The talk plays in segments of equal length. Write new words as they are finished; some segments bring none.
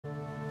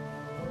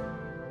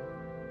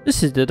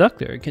This is the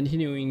Doctor,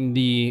 continuing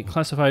the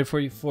Classified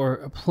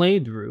 44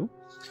 playthrough.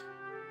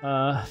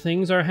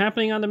 Things are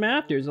happening on the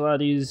map. There's a lot of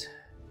these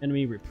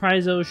enemy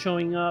reprisals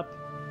showing up.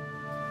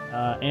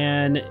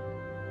 And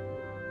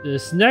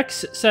this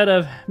next set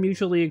of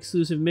mutually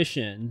exclusive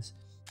missions,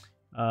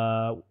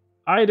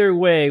 either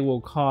way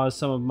will cause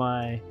some of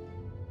my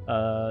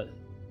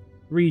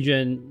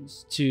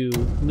regions to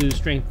lose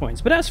strength points.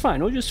 But that's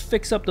fine. We'll just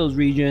fix up those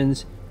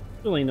regions.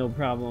 Really no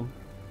problem.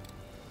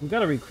 We've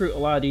got to recruit a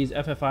lot of these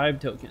FF5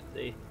 tokens.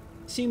 They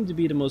seem to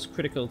be the most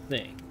critical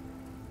thing.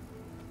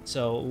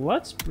 So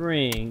let's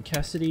bring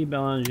Cassidy,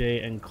 Belanger,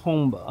 and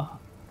Comba.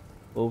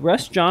 We'll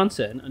rest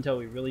Johnson until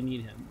we really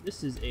need him.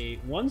 This is a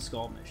one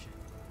skull mission.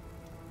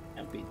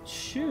 Can't be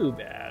too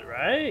bad,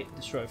 right?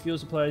 Destroy fuel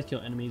supplies, kill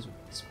enemies with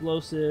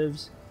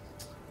explosives.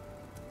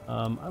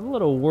 I'm a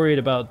little worried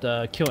about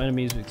the kill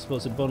enemies with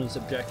explosive bonus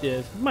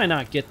objective. We might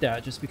not get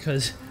that just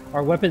because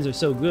our weapons are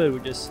so good. We're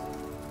just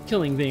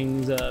killing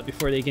things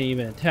before they can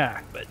even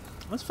attack, but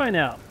let's find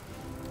out.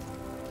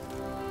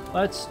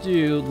 Let's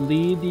do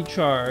lead the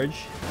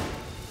charge,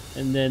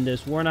 and then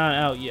this we're not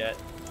out yet.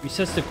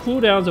 Resets the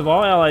cooldowns of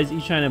all allies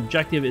each time an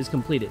objective is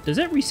completed. Does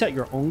it reset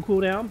your own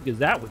cooldown? Because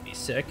that would be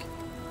sick.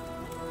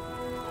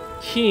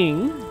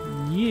 King,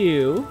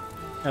 you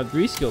have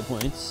 3 skill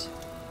points.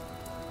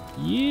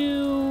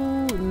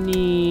 You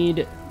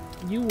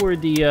were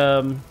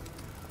the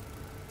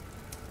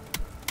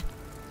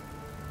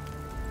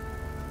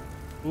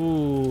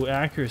ooh,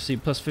 accuracy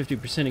plus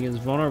 50%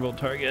 against vulnerable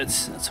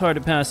targets. That's hard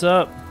to pass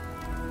up.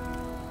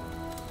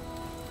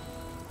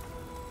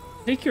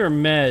 Take your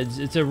meds.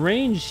 It's a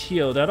ranged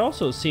heal. That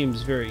also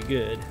seems very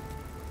good.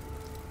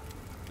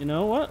 You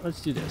know what? Let's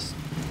do this.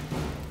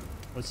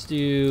 Let's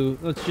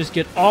just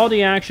get all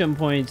the action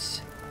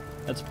points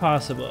that's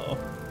possible.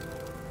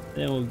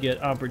 Then we'll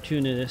get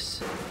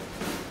opportunists.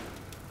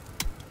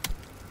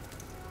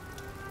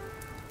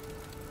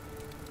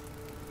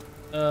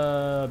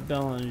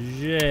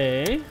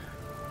 Belanger.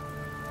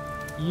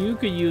 You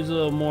could use a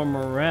little more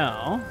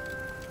morale.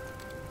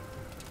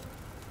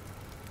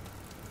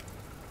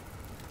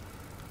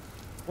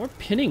 Or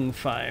pinning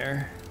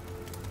fire.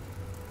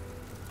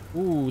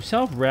 Ooh,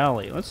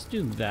 self-rally. Let's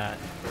do that.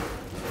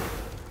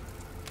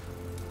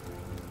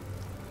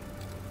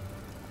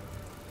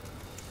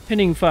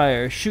 Pinning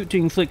fire. Shoot to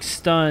inflict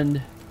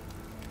stun.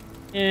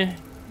 You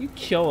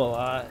kill a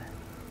lot.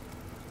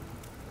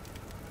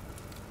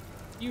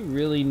 You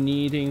really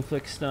need to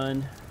inflict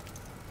stun.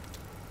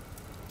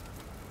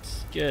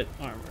 Let's get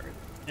armored.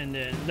 And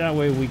then that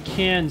way we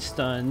can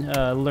stun,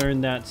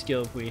 learn that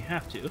skill if we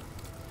have to.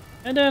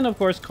 And then of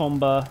course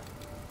Comba,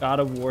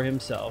 God of War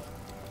himself.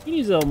 He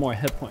needs a little more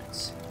hit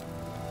points.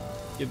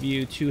 Give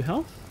you 2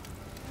 health.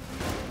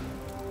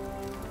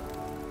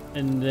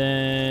 And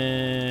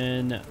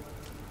then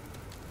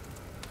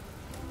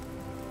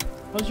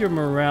how's your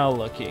morale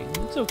looking?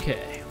 It's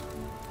okay.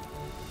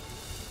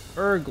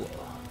 Urgla.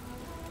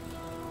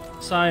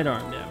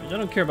 Sidearm damage. I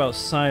don't care about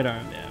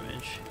sidearm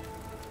damage.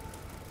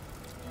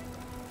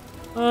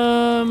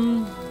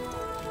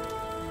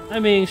 I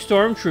mean,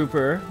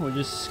 Stormtrooper. We're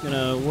just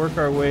gonna work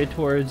our way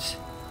towards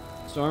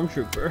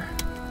Stormtrooper.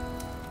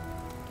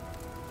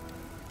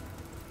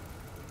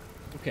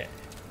 Okay.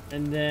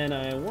 And then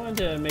I wanted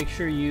to make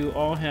sure you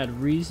all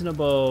had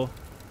reasonable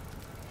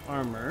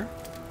armor.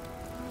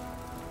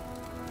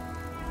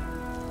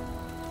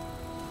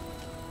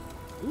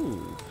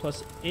 Ooh,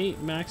 plus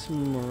 8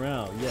 maximum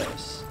morale.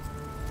 Yes.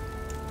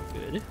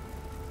 Good.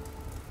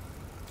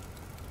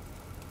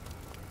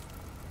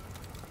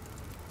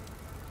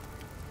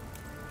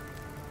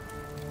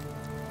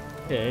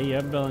 Okay,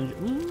 yeah, Belanger.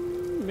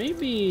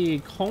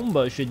 Maybe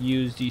Comba should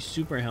use the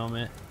super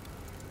helmet.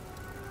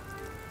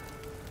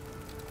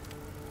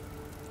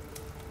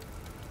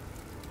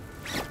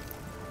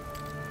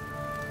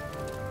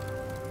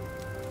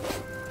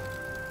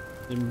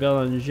 And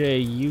Belanger,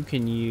 you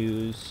can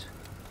use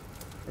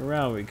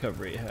morale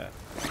recovery hat.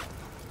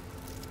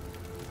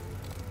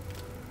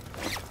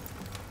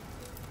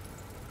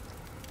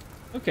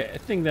 Okay, I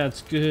think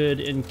that's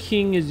good. And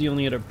King is the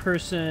only other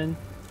person.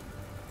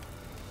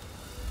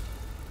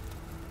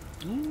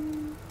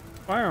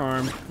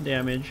 Firearm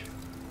damage.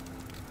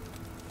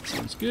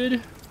 Sounds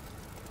good.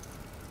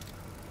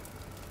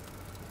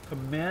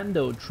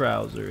 Commando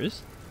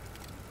trousers.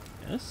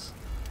 Yes.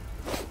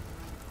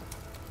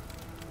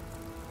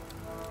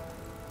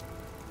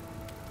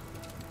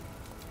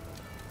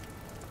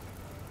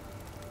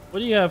 What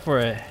do you have for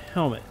a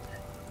helmet?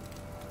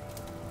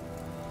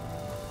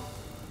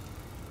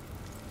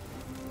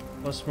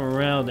 Plus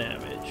morale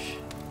damage.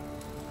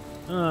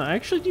 I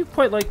actually do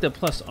quite like the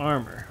plus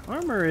armor.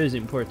 Armor is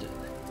important.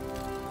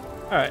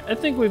 Alright, I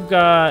think we've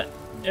got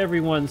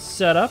everyone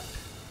set up.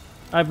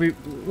 I've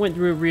went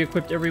through and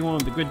re-equipped everyone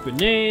with the good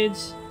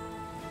grenades.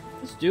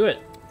 Let's do it.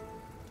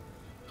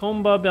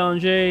 Comba,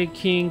 Belanger,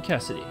 King,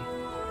 Cassidy.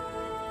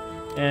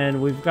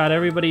 And we've got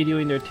everybody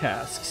doing their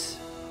tasks.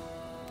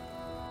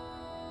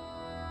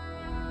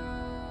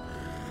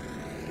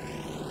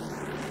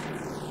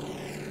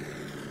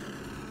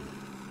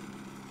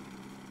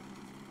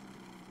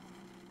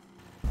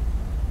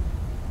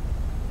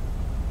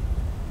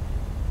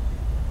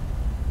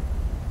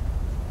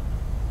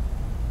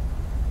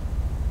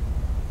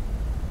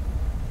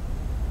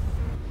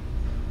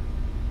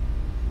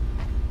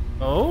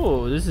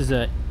 Oh, this is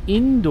a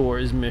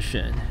indoors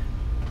mission.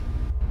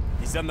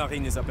 The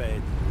submarine is up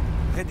ahead.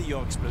 Ready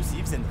your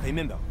explosives and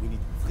remember, we need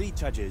 3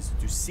 charges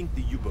to sink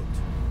the U-boat.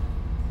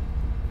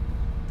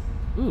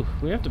 Ooh,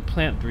 we have to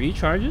plant 3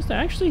 charges?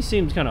 That actually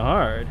seems kind of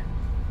hard.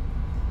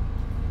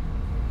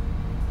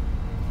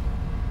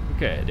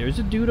 Okay, there's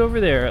a dude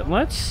over there.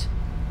 Let's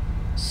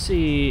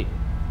see.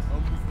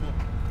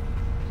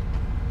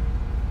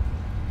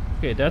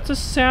 Okay, that's a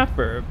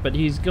sapper, but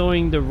he's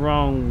going the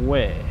wrong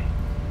way.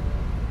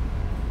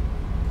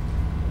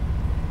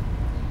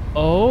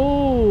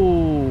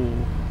 Oh.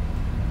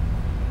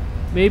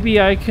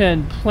 Maybe I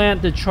can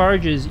plant the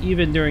charges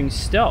even during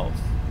stealth.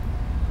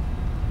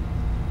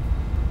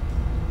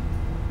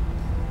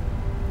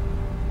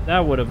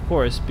 That would, of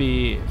course,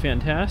 be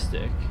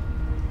fantastic.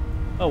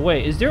 Oh,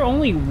 wait, is there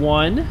only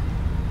one?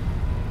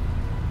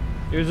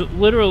 There's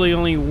literally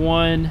only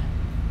one.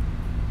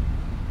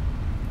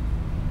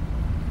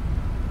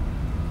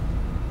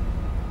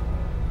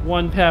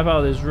 One path out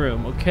of this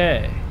room.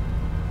 Okay.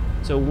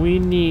 So we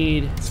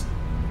need...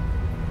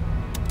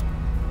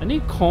 I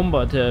need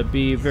Comba to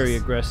be very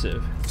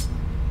aggressive.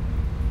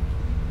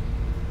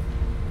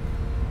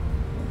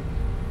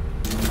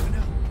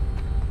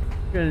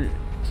 I'm gonna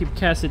keep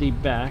Cassidy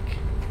back.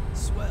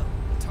 Swell,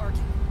 target.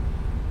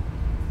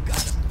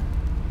 Got him.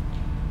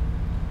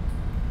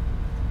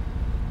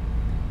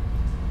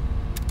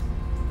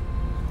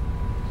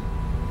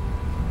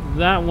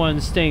 That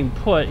one's staying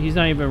put. He's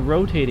not even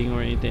rotating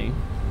or anything.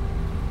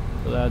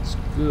 So that's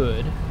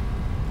good.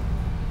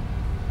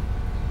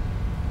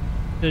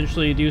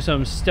 Potentially do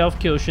some stealth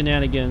kill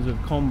shenanigans with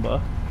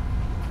Comba.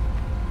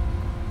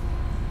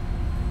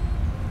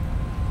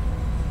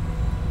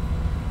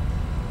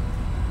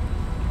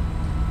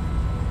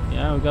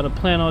 Yeah, we gotta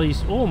plan all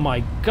these. Oh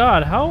my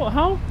god,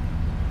 how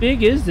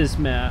big is this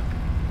map?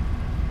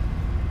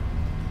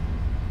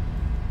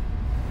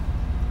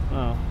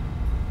 Oh.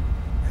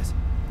 Yes.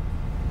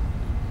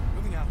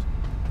 Moving out.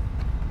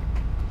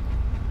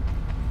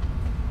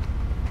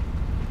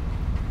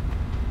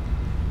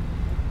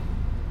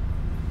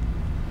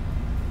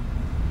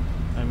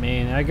 I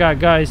mean, I got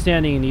guys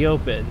standing in the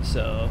open,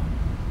 so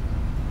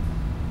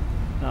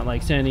not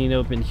like standing in the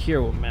open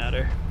here will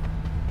matter.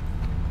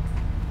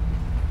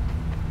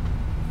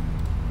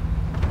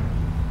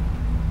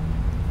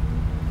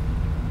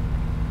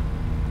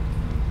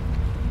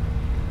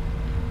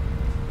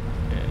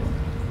 Okay,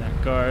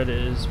 that guard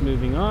is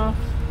moving off.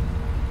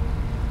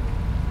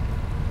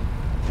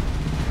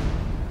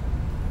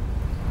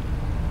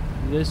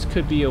 This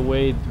could be a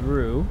way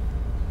through.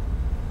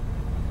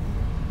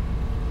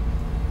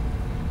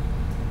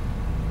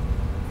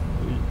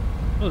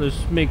 Oh,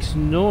 this makes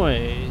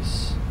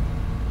noise.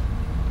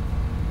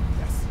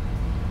 Yes.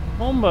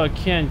 Comba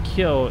can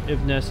kill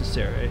if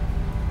necessary.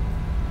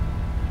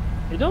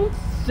 I don't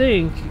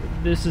think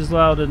this is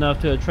loud enough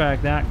to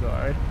attract that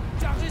guard.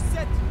 Charge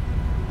set.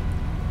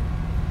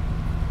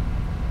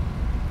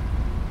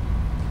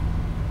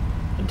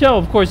 Until,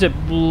 of course, it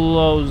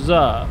blows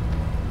up.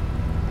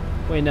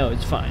 Wait, no,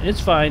 it's fine.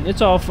 It's fine.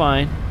 It's all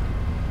fine.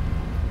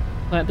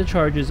 Plant the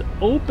charges.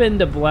 Open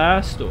the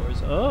blast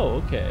doors.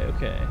 Oh, okay,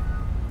 okay.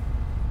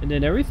 And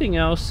then everything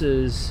else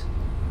is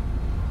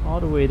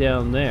all the way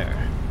down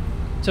there.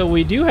 So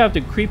we do have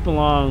to creep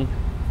along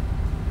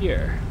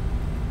here.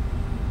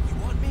 You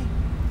want me?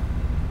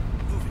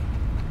 Moving.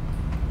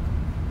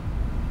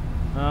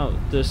 Oh,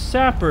 the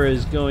sapper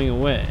is going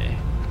away.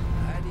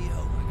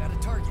 Ideo, I got a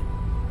target.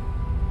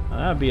 Now,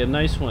 that'd be a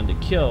nice one to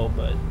kill,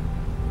 but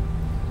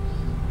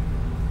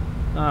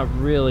not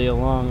really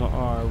along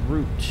our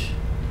route.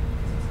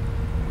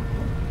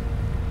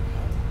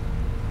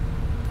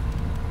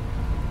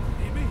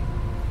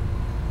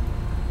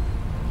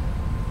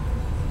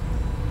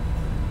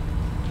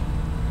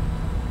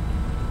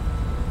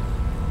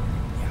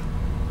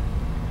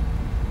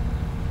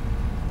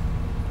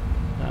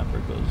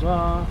 Goes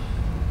off.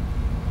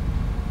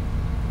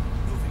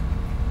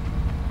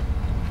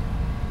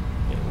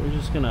 Okay, we're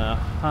just gonna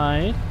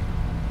hide.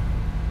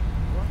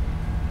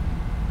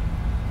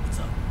 What's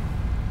up?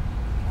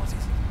 What is it?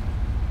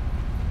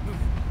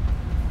 Moving.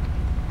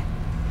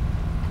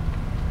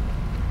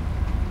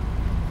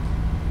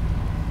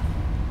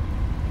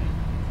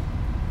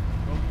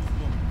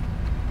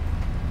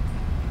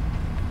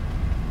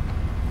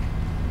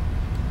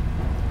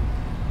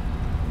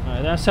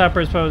 Alright, that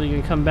sapper is probably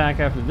gonna come back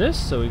after this,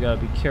 so we gotta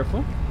be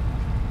careful.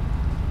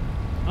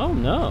 Oh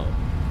no,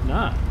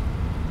 not.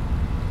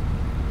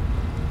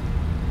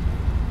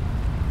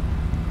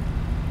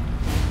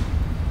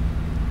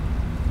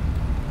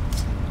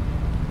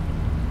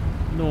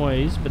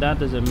 Noise, but that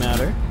doesn't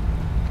matter.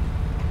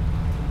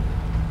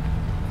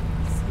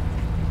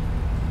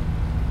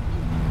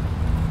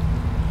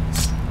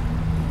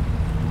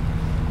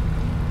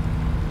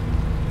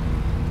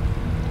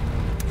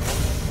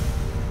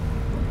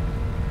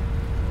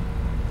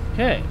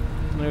 Okay,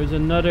 there's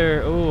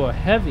another, oh, a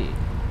heavy.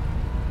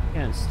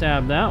 Can't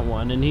stab that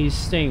one, and he's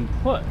staying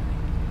put.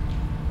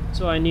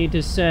 So I need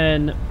to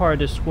send part of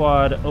the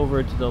squad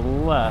over to the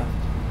left.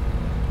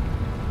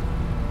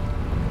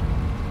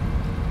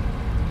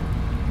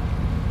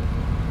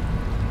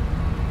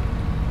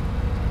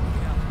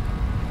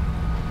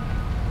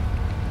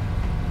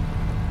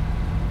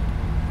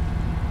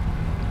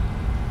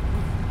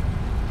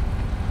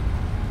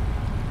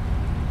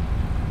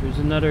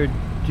 another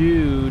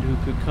dude who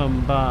could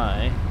come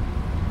by.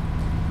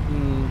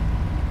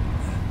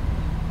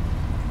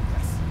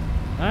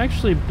 I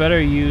actually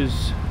better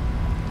use...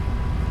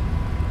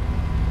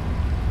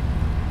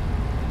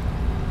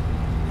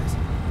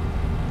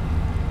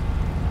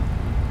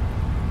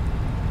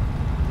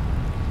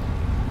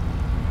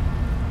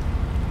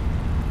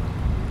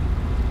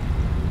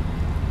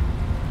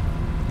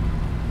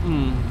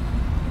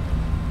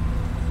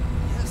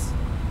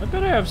 I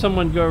better have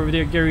someone go over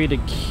there, get ready to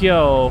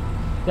kill.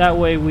 That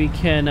way we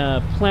can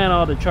plan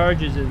all the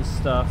charges and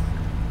stuff.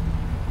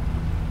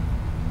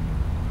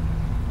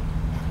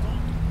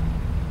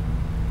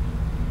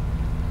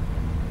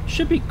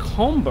 Should be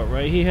Comba,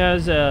 right? He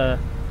has a...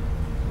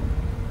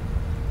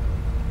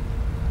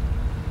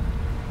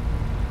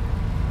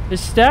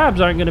 His stabs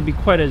aren't going to be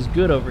quite as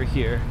good over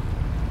here.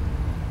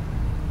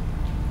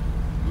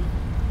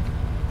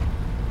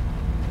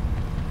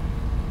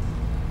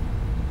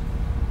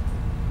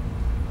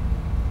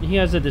 He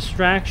has a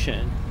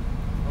distraction.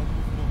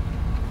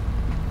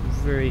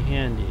 Very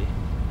handy.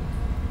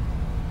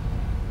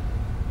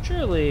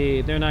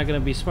 Surely they're not going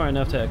to be smart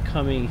enough to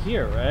come in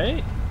here,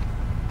 right?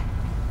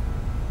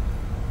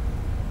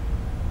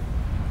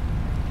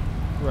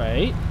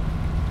 Right.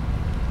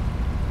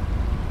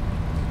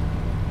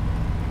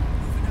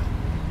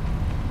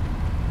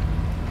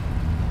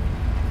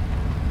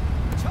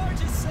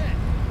 Charge is set.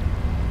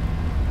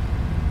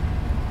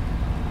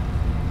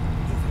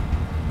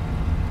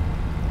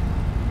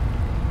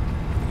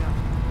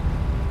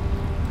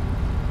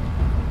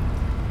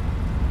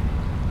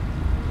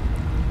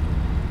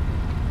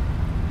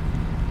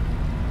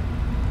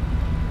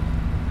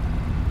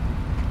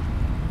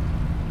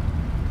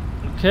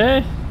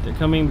 Okay, they're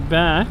coming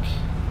back.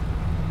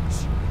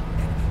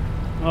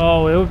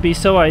 Oh, it would be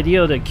so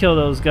ideal to kill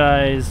those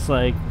guys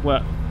like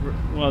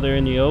while they're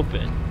in the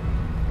open.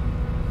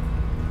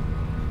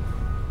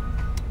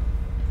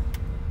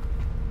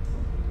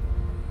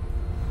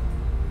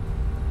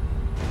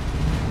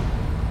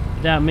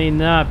 That may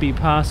not be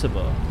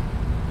possible.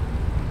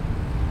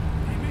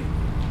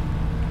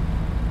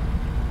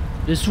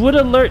 This would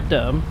alert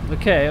them.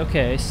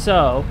 Okay,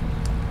 so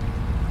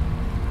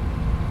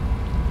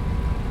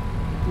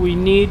we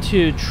need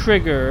to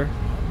trigger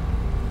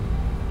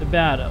the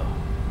battle.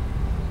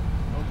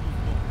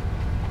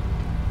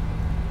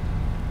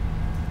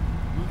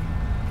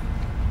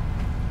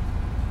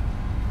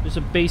 There's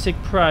a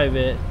basic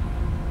private.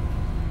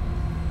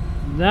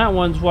 That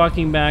one's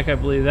walking back, I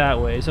believe, that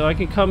way. So I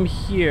can come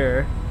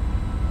here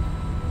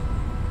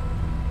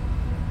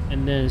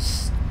and then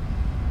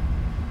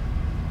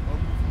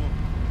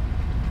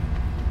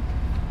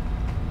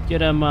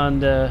get him on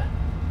the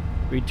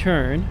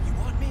return.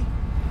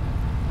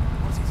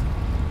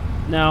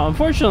 Now,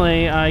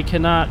 unfortunately, I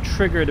cannot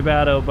trigger the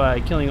battle by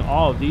killing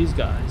all of these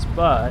guys,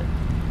 but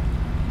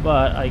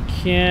I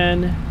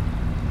can.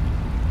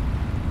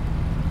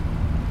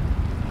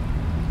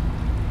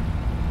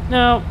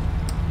 Now,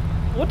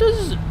 what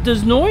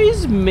does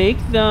noise make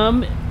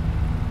them?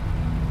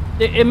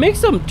 It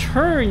makes them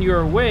turn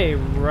your way,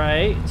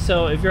 right?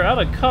 So if you're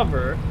out of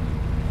cover,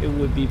 it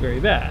would be very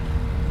bad.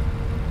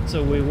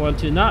 So we want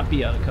to not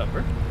be out of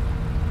cover.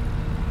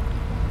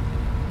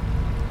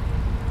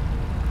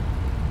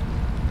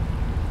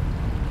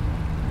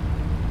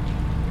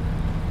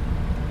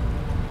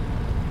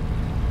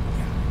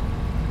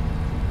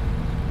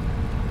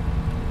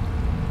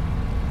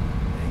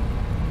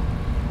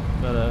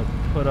 Gotta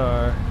put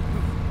our...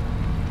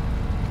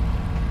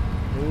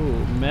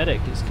 Ooh, medic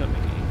is coming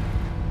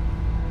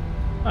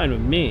in. Fine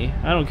with me.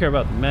 I don't care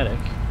about the medic.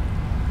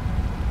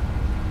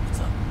 What's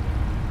up?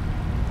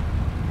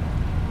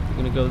 You're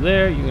gonna go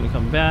there, you're gonna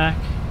come back.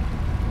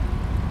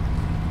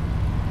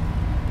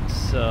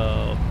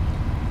 So...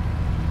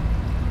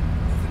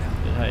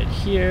 you hide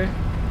here.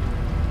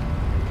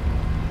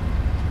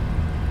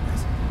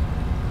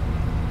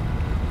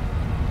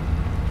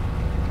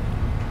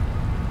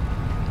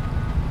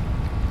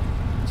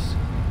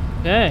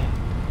 Okay.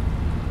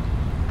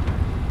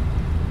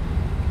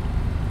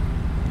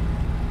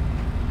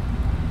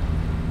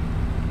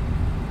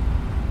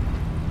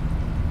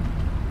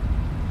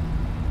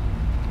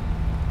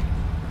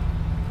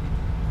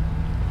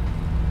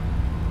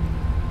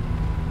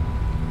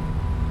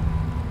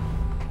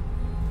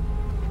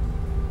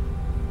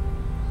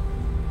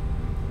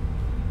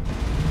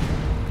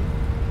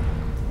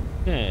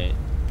 Okay.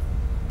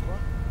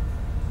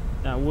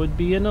 That would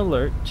be an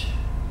alert.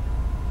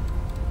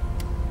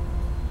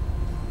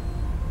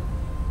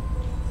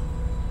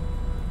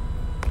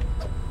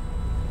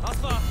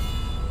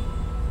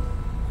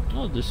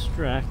 Oh,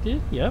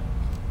 distracted. Yep.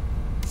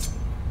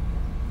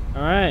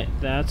 Alright,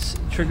 that's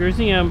triggers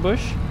the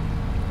ambush.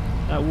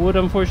 That would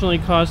unfortunately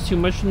cause too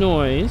much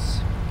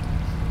noise.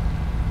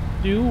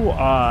 Do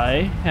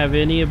I have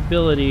any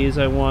abilities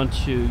I want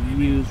to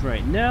use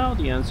right now?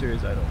 The answer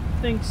is I don't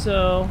think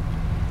so.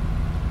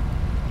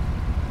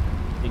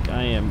 I think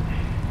I am...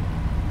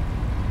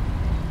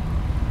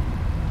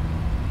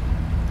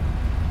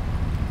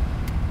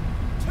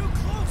 Too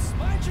close!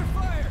 Mind your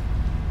fire!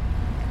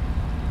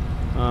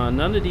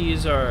 None of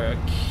these are a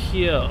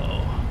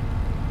kill.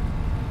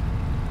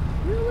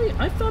 Really?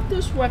 I thought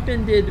this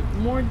weapon did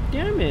more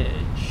damage.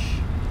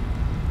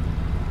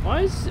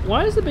 Why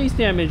is the base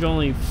damage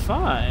only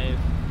 5?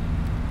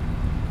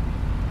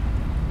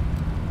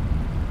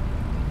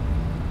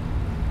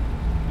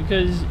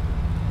 Because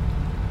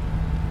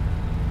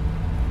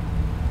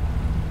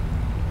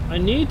I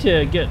need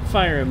to get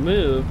fire and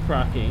move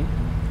proccing.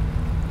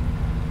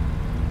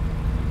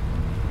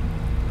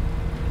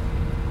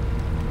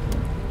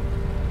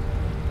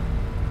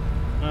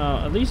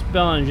 At least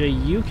Belanger,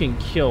 you can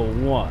kill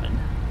one.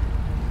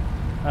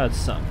 That's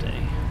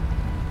something.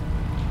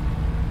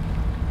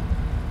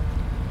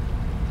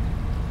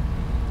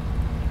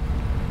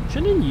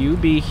 Shouldn't you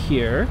be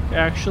here,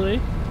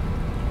 actually?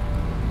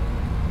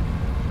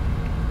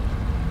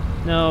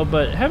 No,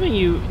 but having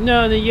you...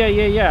 No,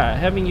 yeah.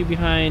 Having you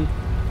behind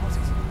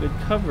good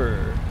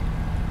cover.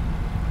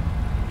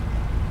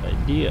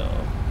 Ideal.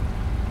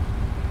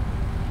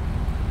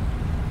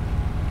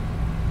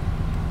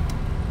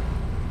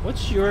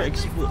 What's your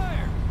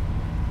explosive?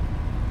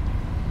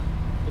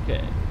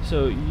 Okay,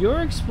 so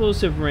your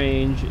explosive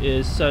range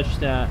is such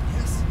that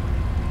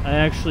I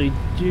actually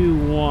do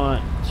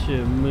want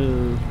to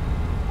move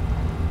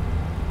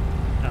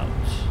out.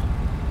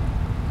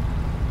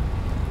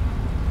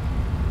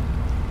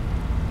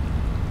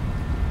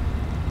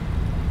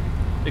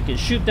 I can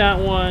shoot that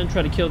one,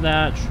 try to kill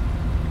that.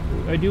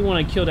 I do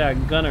want to kill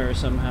that gunner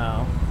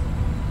somehow.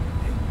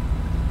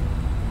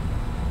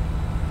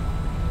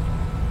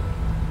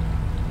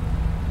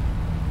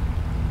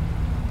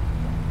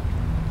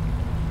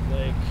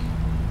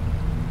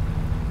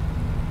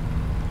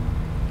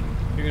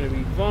 You're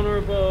gonna be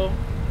vulnerable.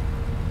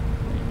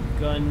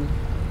 Gun.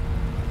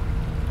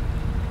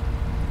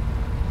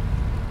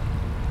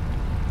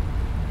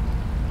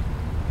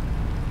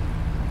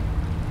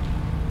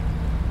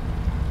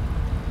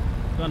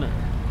 Gunner.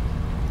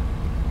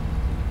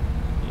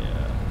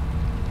 Yeah.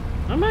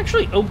 I'm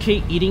actually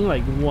okay eating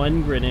like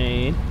one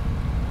grenade.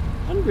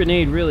 One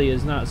grenade really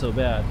is not so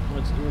bad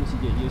once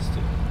you get used to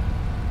it.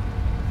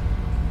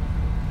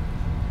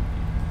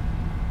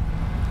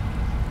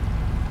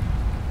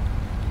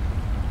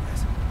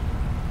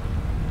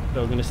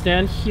 So we're gonna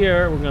stand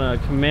here, we're gonna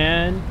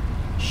command,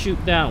 shoot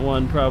that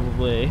one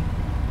probably.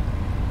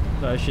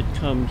 So I should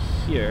come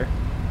here.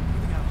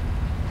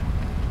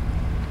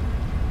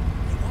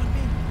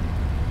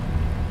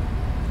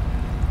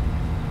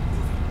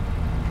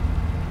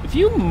 If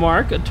you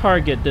mark a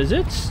target, does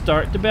it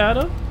start the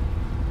battle?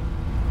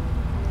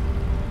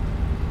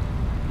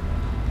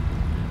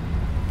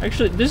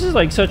 Actually, this is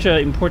like such an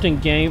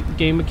important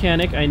game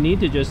mechanic. I need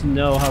to just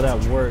know how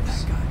that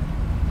works.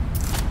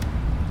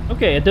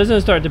 Okay, it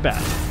doesn't start the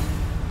battle.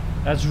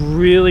 That's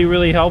really,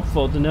 really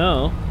helpful to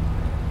know.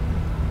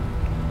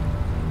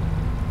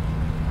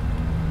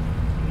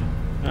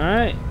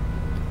 Alright.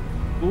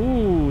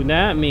 Ooh,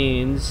 that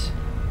means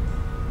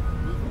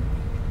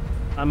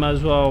I might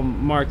as well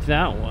mark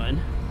that one.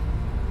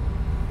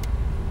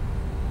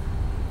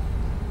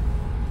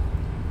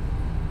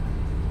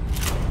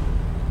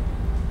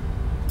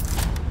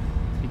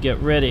 Get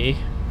ready.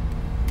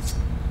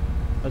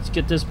 Let's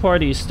get this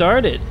party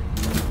started.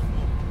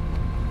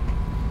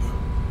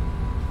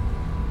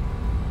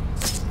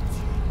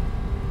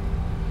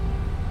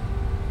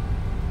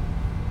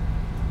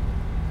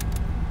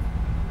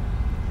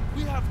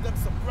 We have them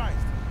surprised.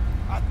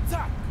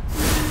 Attack!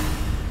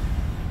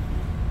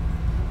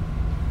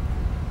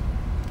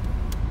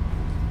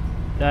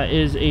 That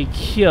is a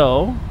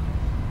kill.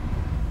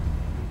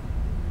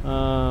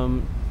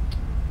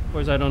 Of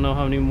course, I don't know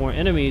how many more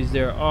enemies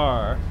there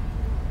are.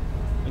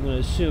 I'm gonna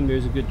assume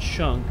there's a good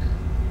chunk.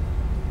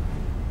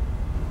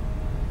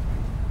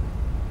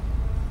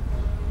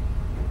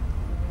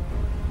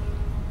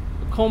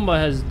 Comba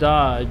has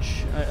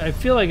dodge. I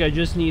feel like I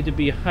just need to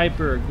be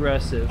hyper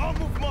aggressive.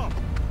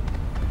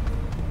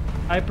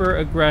 Hyper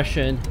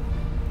aggression.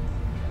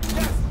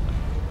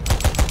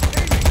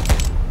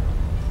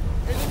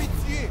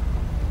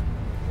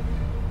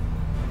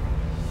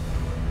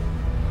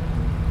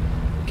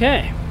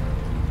 Okay.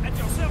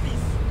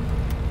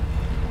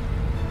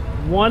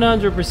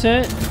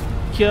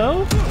 100%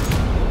 kill.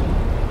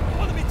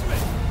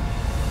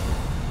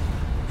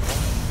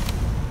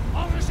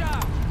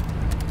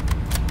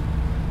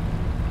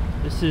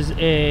 This is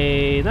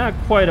a not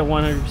quite a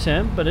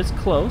 100%, but it's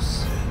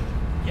close.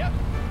 Yep.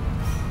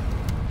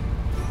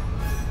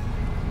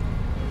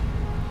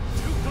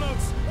 Too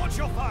close. Watch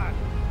your fire.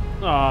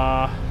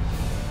 Aw.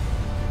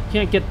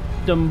 Can't get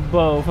them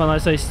both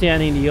unless I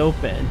stand in the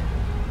open.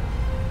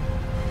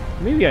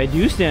 Maybe I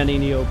do stand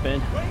in the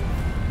open.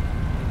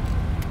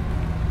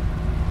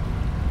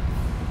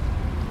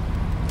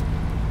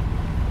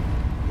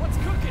 What's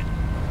cooking?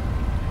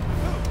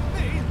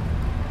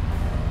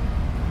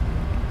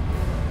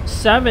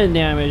 7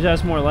 damage,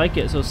 that's more like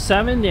it. So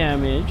 7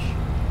 damage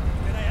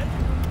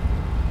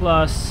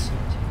plus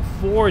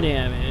 4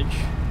 damage.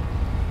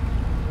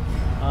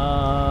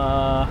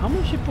 How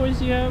much hit points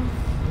do you have?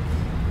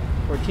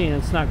 14,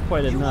 it's not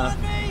quite enough.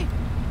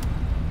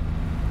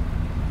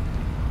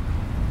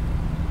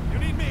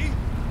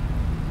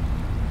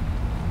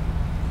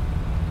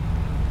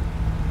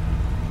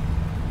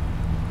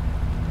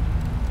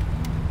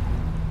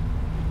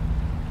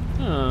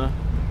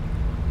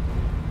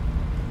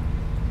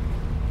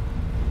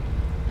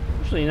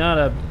 actually not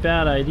a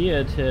bad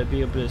idea to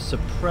be able to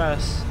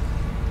suppress.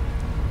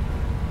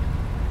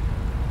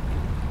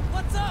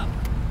 What's up?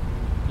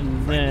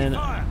 And then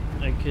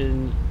I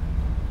can...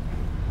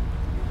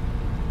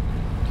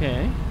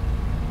 Okay.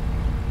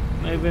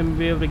 Might even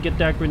be able to get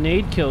that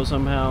grenade kill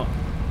somehow.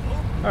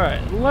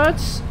 Alright,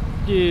 let's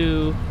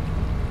do...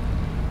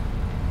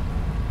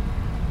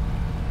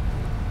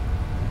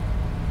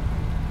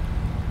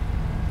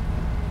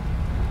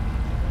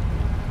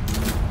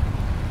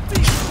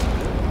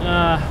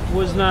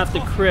 was not the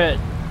crit.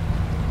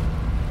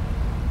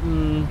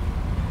 I'm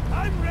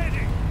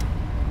ready.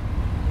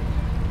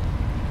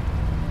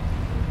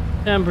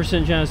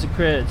 10% chance to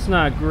crit. It's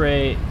not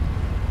great.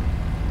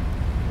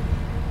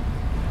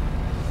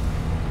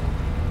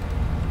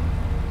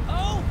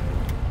 Oh.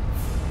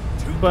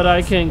 But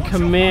I can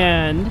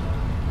command.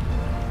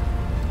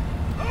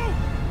 Oh.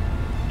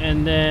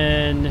 And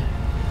then...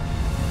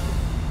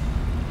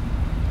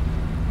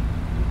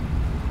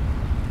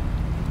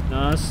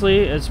 Honestly,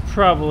 it's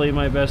probably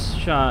my best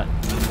shot.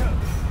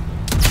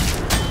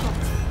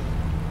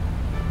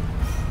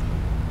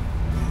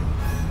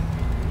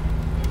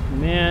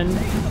 Man.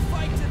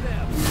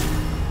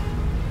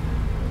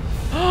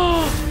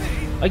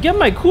 I get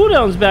my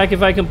cooldowns back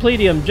if I complete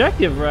the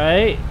objective,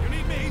 right? You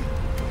need me?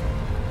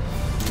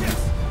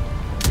 Yes.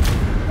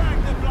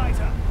 Bang the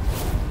blighter.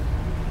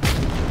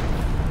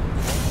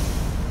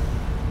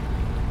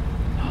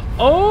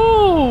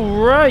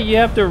 Oh, right. You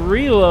have to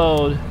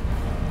reload.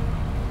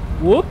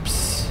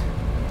 Whoops.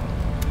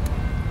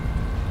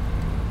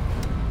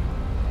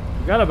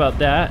 Forgot about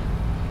that.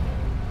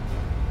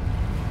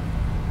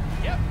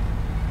 Yep.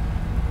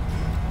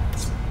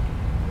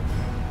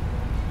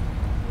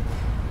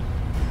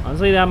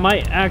 Honestly, that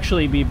might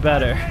actually be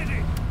better.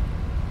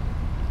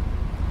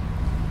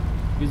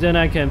 Because then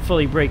I can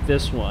fully break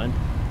this one.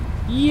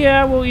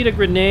 Yeah, we'll eat a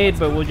grenade,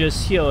 but we'll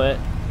just heal it.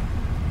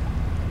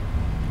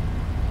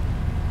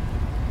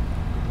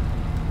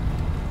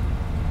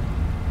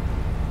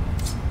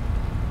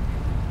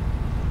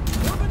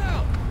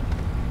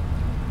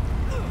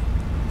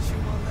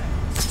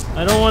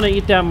 I don't want to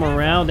eat that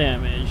morale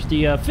damage.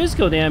 The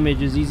physical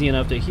damage is easy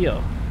enough to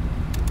heal.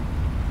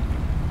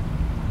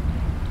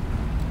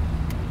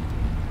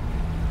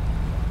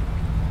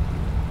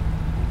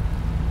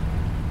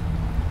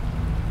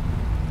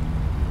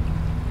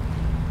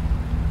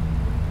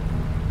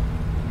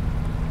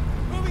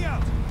 Moving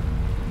out.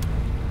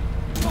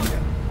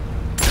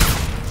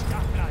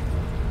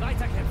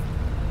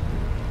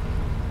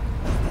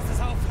 This is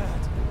how bad.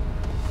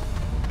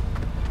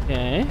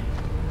 Okay.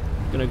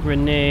 Gonna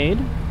grenade.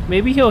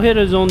 Maybe he'll hit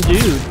his own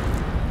dude.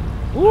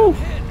 Ooh!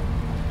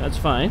 That's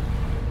fine.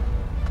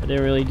 I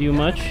didn't really do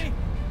much.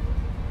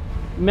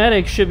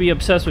 Medic should be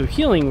obsessed with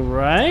healing,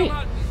 right?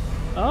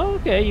 Oh,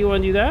 okay, you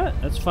want to do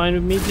that? That's fine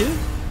with me too.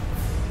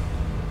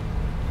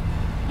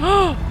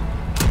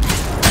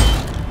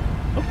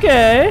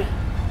 Okay.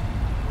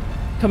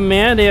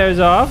 Command, there's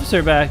an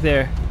officer back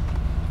there.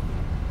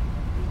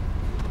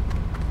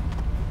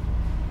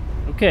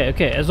 Okay,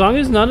 okay. As long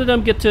as none of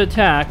them get to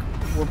attack,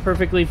 we're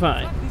perfectly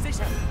fine.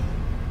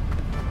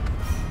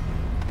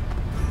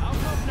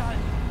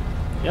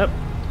 Yep,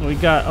 we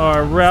got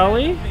our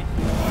rally.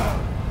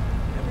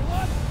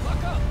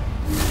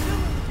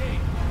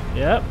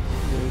 Yep,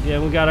 yeah,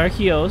 we got our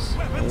heals.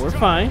 We're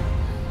fine.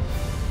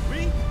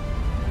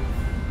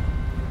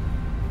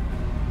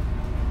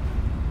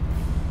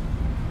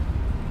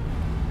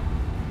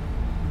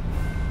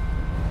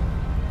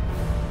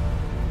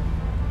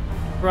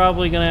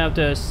 Probably gonna have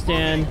to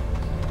stand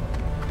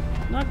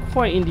not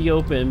quite in the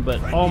open,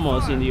 but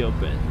almost in the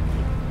open.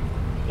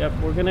 Yep,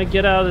 we're gonna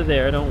get out of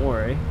there, don't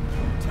worry.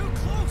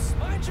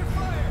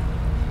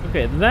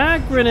 Okay,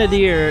 that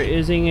grenadier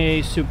is in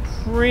a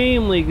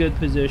supremely good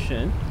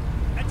position,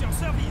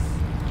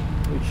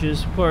 which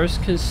is of course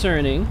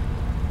concerning.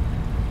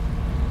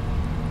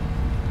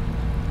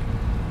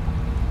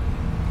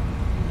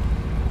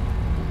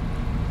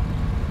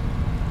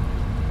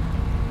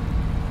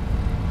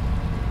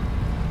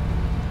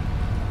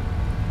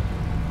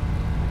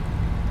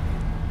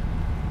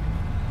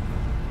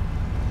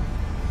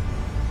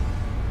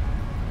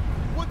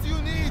 What do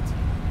you need?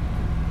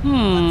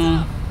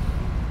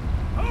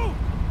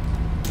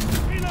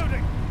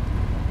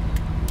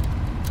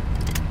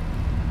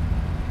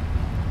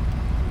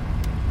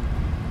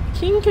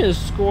 King can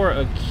score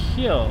a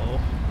kill.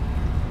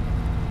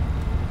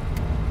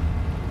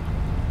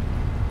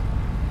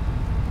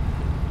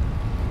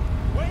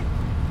 Wait.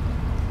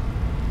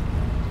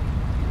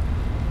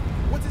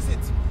 What is it?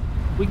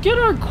 We get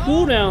our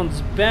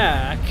cooldowns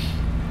back.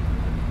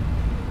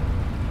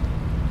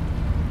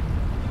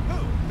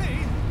 Who?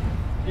 Me?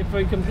 If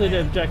we complete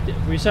an objective.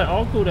 Reset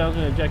all cooldowns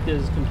when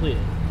objective is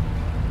completed.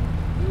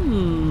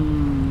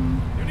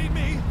 You need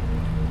me?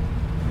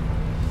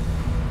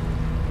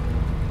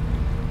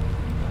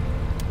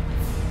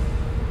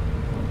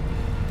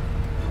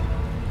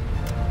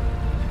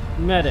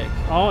 Medic.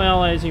 All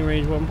allies in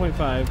range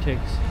 1.5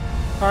 takes...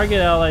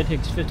 Target ally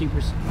takes 50%...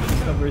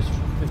 covers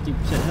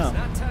 50% health.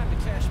 Not time to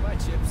cash my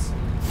chips.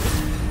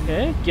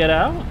 Okay, get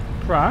out.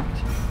 Proct.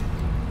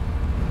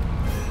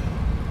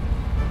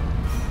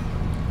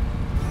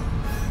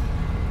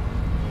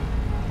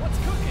 What's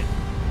cooking?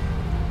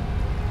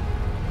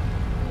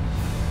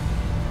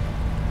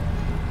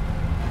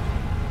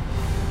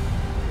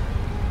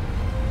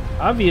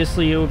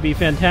 Obviously, it would be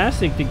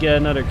fantastic to get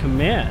another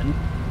command.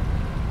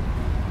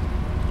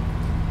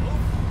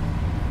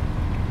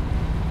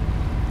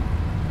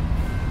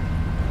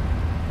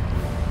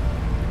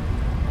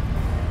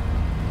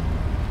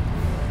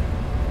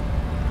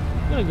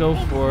 I'm gonna go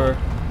for...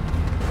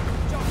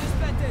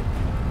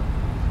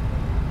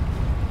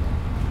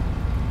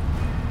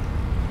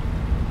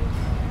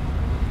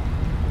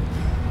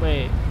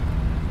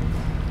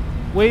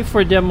 Wait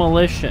for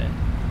demolition.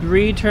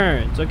 3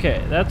 turns.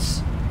 Okay,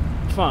 that's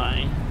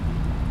fine.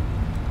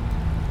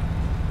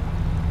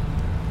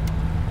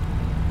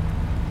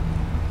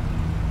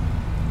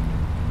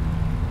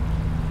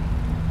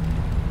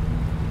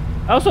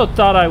 I also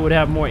thought I would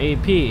have more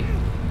AP.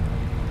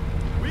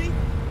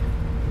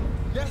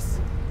 Yes.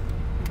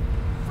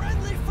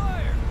 Friendly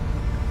fire.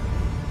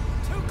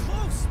 Too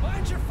close.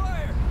 Mind your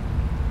fire.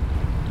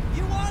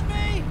 You want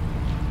me?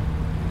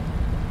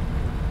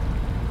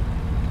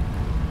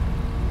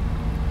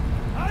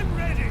 I'm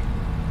ready.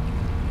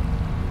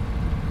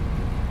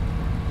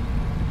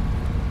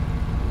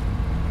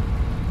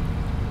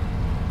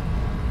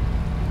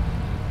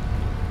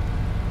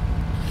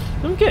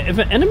 Okay, if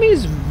an enemy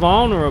is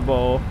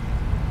vulnerable,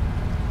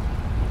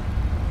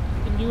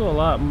 you can do a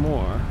lot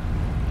more.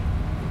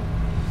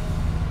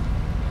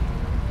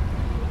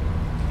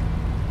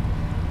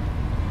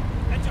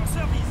 At your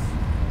service.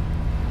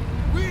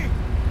 Oui.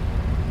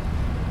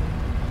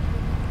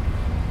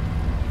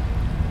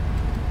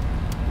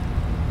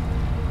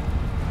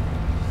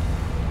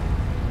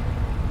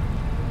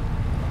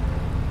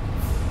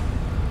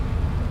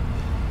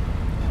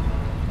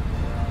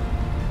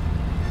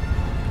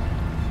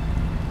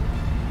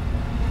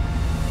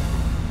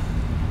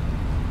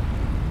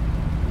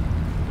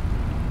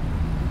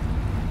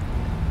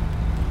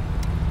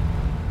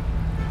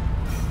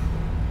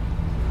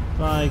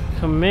 By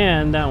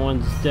command, that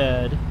one's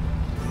dead.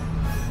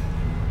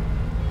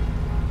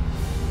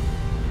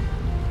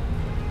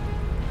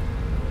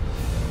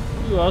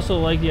 You also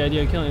like the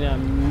idea of killing that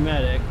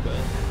medic, but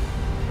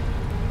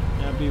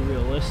that'd be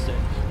realistic.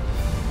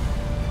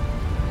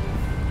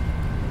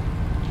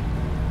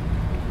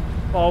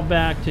 Fall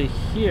back to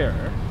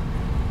here.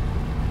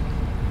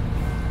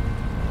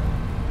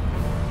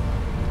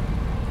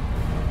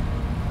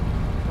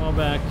 Fall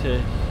back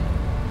to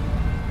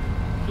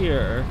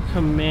here.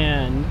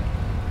 Command.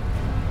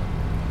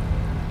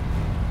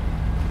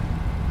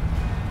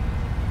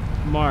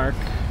 Mark.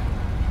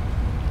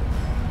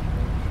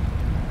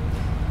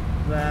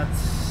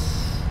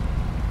 That's...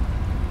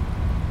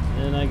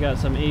 And I got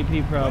some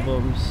AP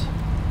problems.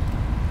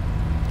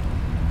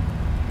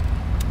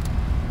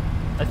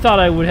 I thought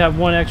I would have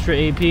 1 extra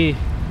AP.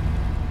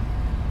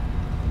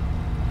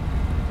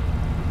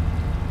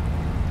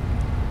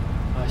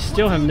 I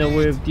still have no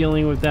way of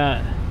dealing with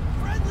that.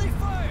 Friendly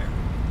fire.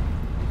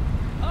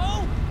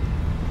 Oh.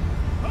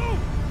 Oh.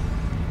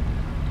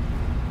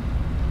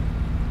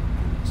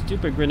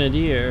 Stupid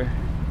grenadier.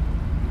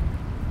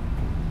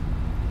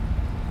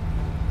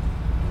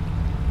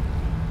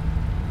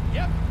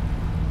 Yep.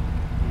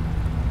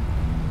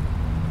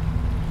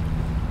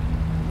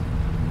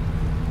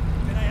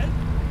 Can I help?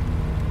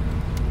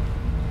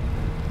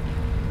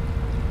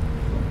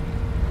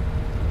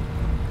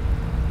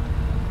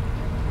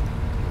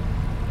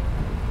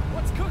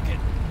 What's cooking?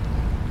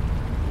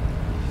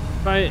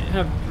 If I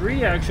have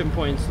 3 action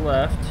points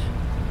left,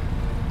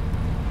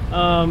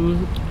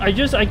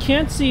 I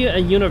can't see a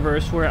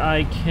universe where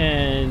I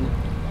can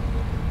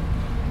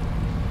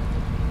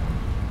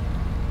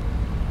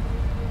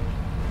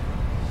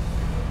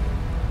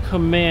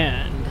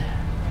command.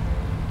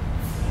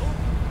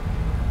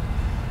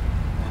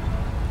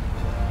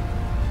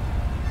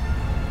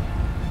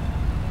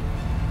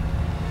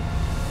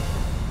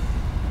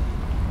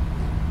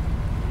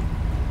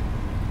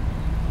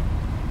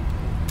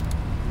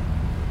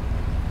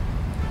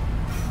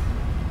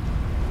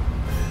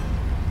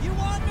 You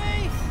want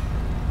me?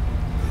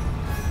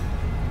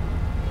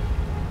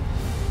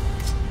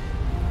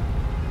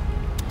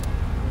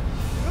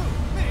 Who,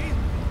 me?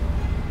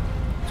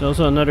 There's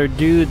also another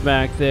dude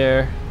back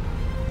there.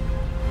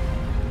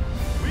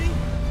 We?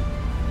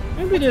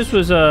 Maybe this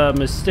was a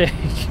mistake.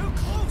 Too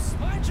close.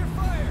 Mind your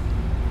fire.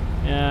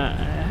 Yeah,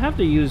 I have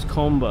to use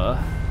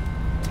comba.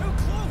 Too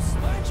close.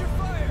 Mind your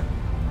fire.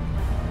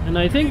 And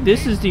I think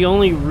this is the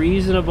only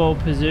reasonable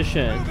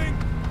position. Moving.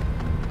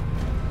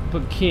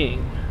 But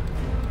king.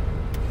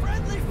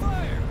 Friendly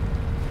fire.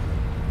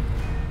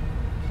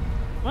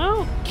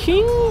 Well,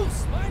 king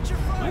Close. Mind your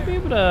fire. might be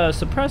able to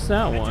suppress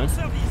that At your one.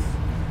 service.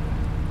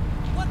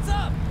 What's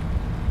up?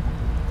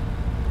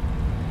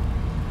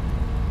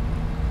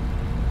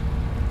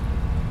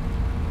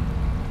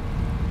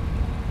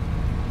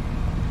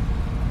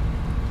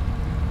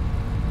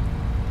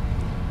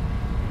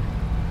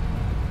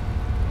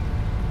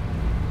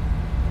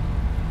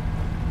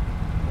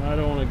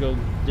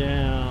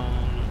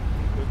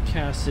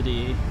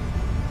 Cassidy.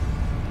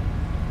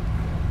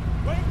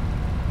 Wait.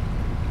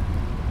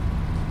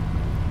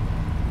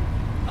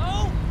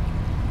 Oh!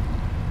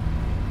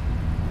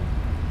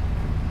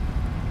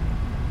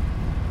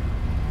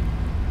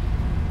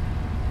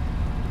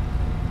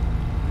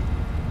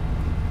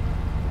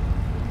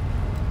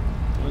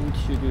 One,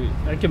 two, three.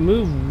 I can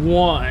move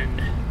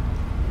one.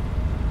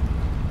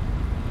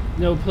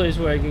 No place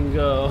where I can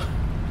go.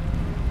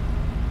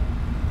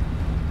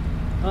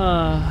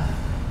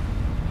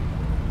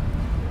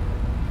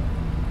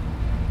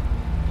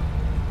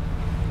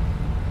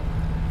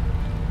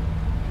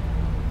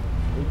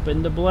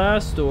 Open the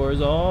blast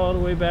doors all the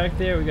way back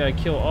there. We gotta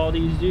kill all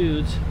these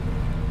dudes.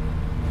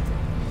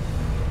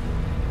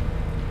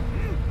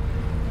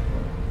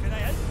 Can I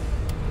help?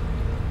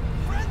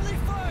 Friendly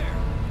fire!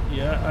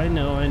 Yeah, I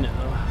know.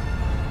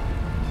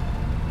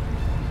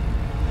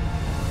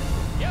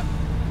 Yep.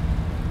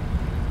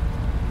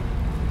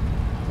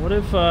 What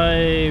if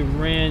I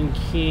ran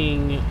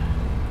King?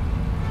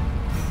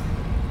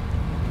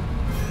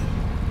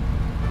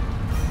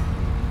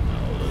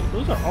 No,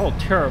 those are all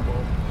terrible.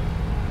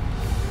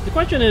 The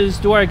question is,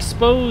 do I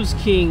expose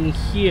King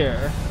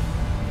here?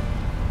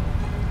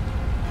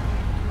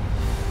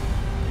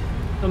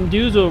 Some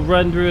dudes will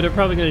run through, they're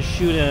probably gonna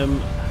shoot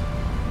him.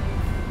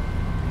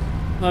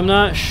 I'm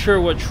not sure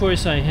what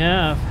choice I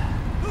have.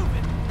 Move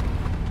it.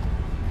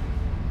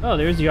 Oh,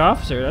 there's the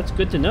officer, that's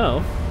good to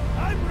know.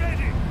 I'm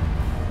ready.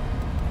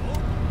 Oh.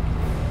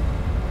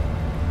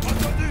 What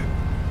to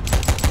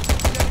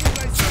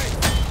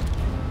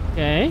do?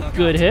 Okay,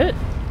 good hit.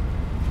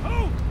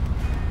 Oh!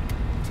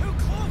 Too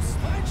close.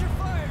 Mind your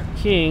fire.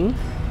 King.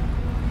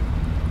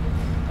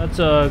 That's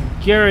a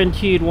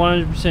guaranteed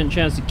 100%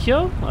 chance to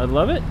kill. I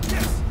love it.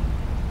 Yes.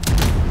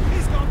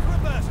 He's gone for a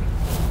Burton.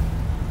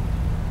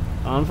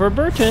 On for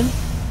Burton.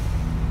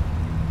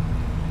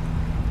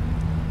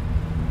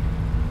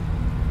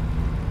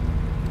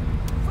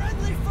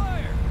 Friendly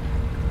fire.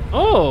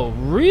 Oh,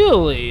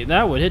 really?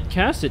 That would hit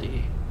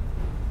Cassidy.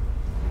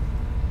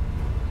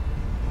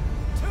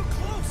 Too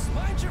close.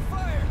 Mind your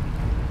fire.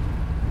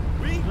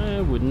 We.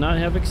 I would not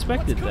have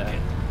expected What's that.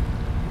 cooking?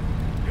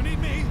 You need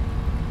me?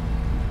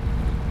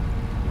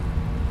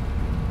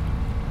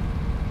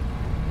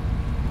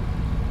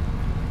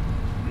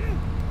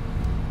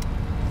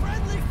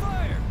 Friendly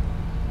fire.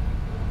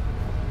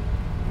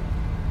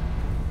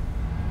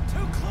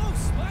 Too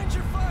close. Mind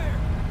your fire.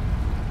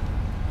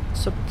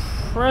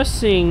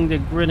 Suppressing the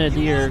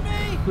Grenadier You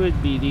want me?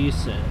 could be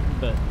decent,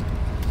 but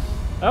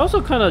I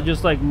also kind of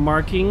just like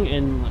marking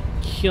and like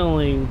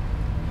killing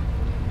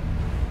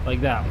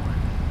like that one.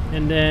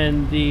 And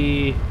then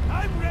the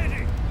I'm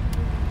ready.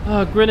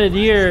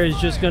 Grenadier is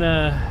just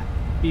gonna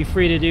be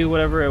free to do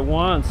whatever it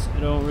wants. I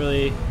don't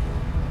really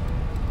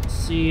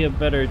see a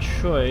better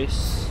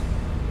choice.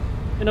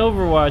 An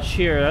Overwatch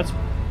here, that's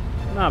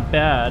not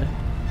bad.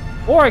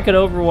 Or I could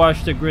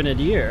Overwatch the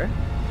Grenadier.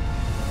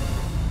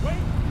 Wait.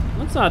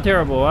 That's not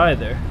terrible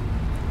either.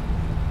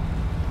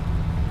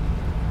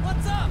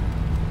 What's up?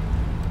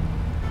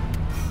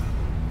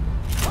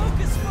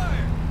 Focus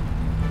fire.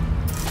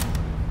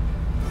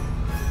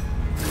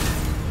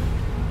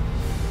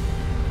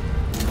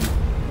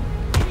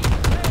 Hey,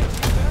 you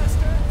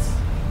bastards.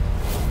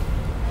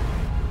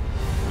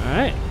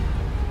 Alright.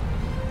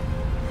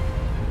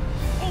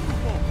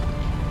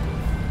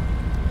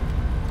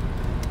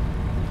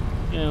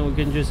 And we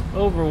can just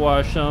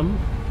Overwatch them.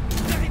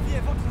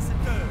 Vérifiez votre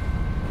secteur.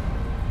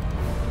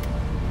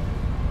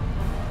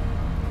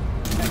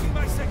 Taking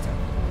my sector.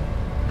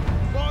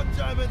 More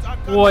Germans are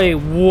coming. Wait,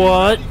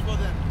 what? Ready for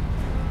them.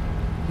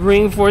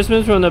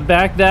 Reinforcements from the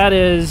back? That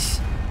is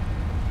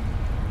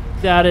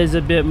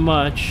a bit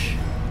much.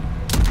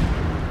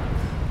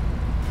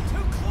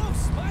 Too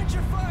close. Mind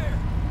your fire.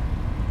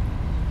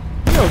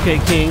 You're okay,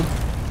 King.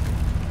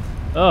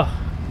 Oh,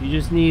 you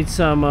just need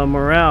some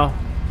morale.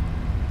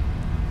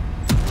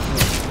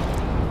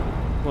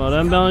 Well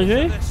done,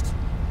 Belanger.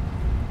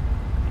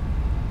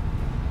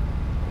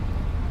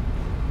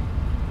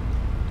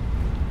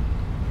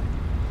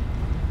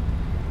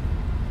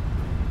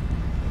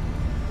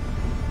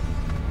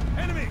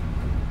 Enemy.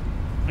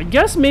 I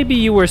guess maybe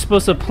you were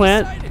supposed to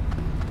plant Sighted.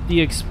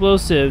 the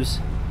explosives.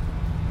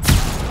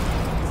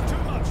 It's too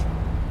much.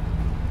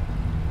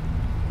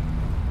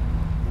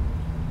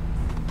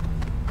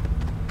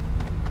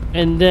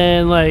 And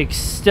then like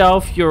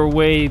stealth your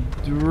way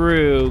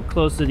through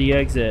close to the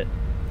exit.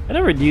 I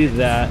never do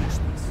that.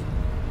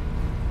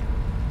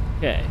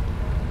 Okay.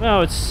 Well,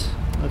 let's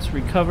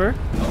recover.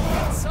 Don't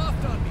get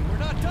soft on me. We're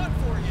not done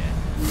for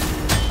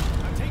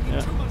yet. I'm taking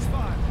Yeah. too much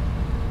fire.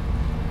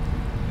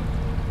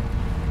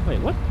 Wait,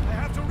 what? I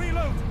have to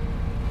reload.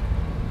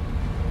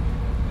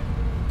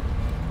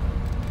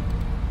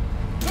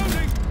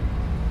 Loading.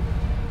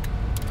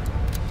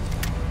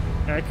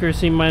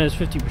 Accuracy minus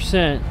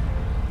 50%.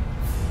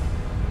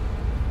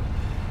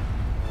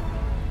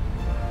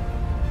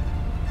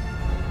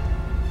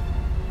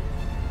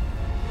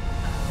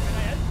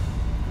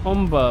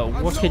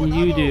 Homba, what can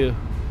you do?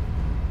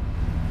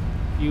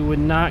 You would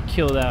not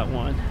kill that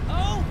one.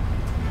 Oh!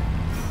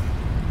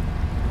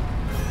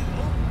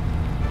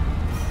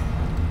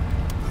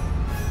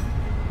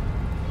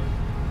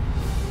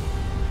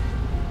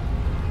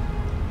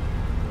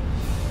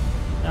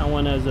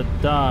 one as a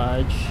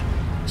dodge.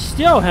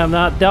 Still have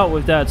not dealt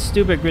with that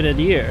stupid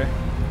grenadier.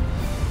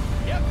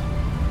 Yep.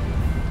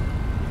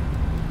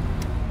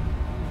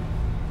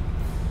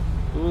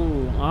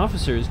 Ooh,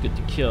 officer is good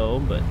to kill,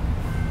 but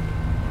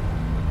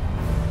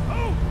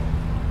Oh!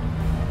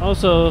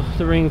 also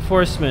the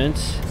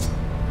reinforcements.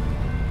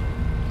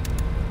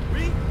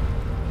 Oui.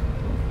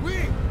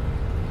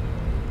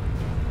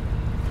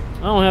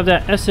 I don't have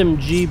that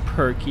SMG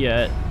perk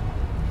yet.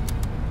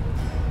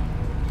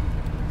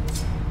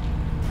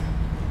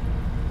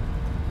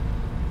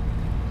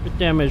 Crit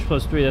damage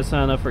plus 3, that's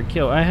not enough for a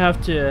kill. I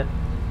have to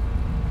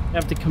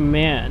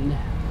command.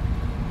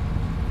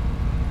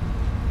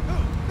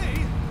 Oh,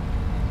 me.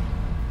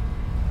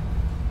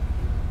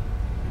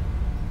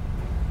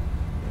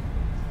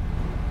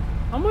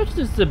 How much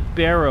does the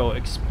barrel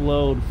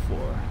explode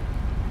for?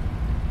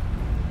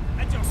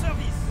 At your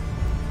service.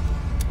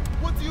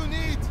 What do you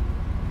need?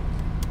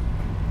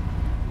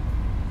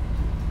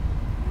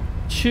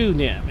 2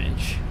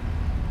 damage.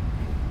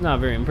 Not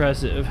very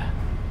impressive.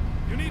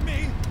 You need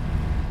me?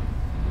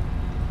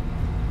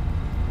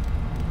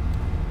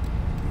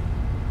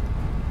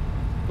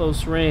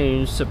 Close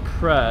range,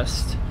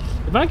 suppressed.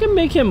 If I can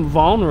make him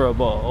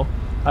vulnerable,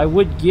 I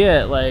would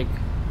get, like,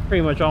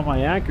 pretty much all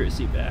my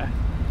accuracy back.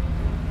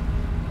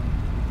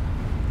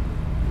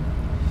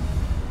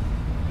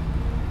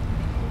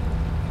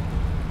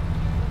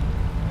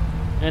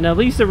 And at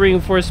least the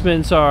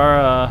reinforcements are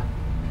a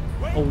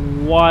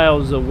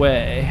whiles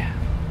away.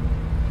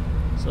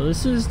 So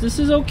this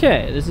is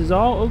okay. This is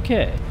all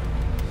okay.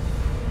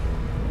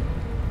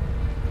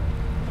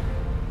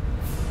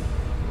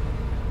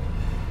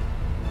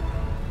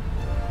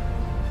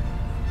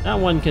 That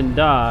one can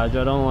dodge.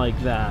 I don't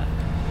like that.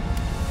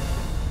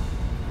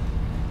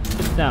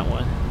 Hit that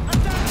one.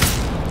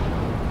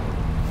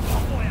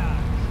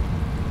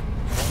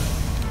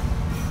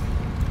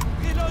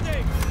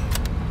 Reloading.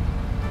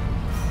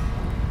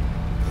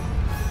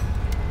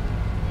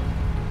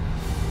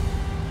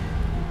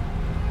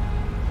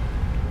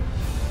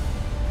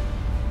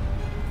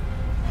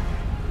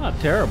 Not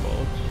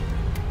terrible.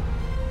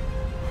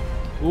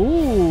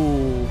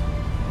 Ooh.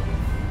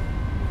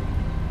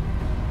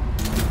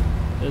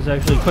 That's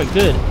actually quite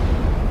good.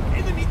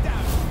 Enemy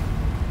down.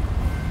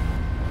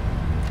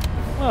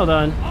 Well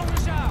done. En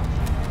recharge.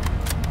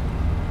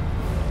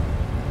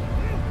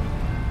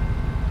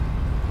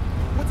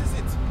 What is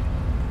it?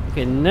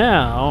 Okay,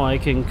 now I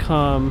can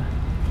come.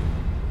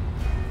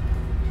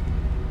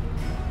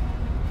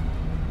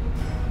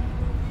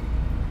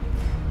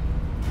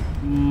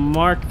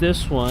 Mark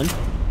this one.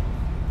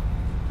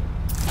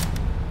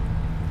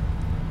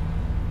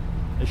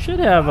 I should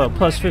have a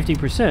plus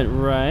 50%,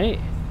 right?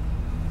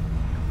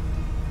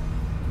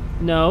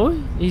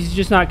 No, he's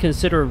just not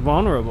considered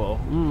vulnerable.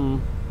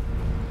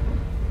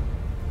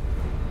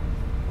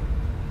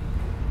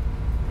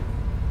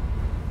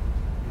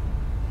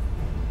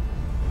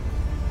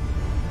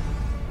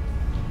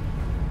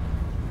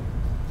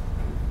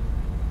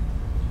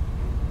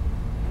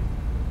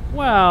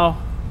 Wow.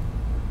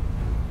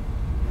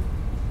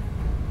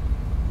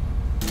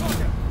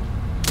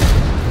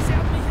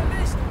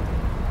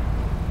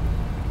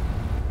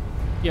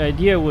 The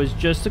idea was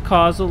just to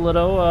cause a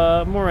little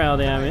morale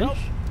damage.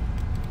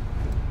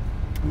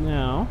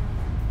 Now,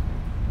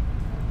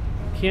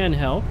 can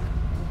help.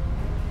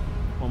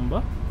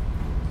 Bomba.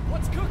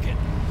 What's cooking?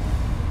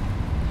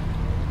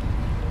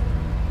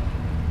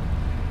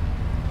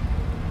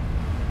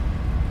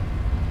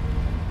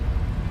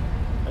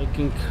 I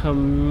can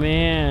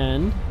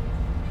command.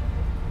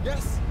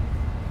 Yes.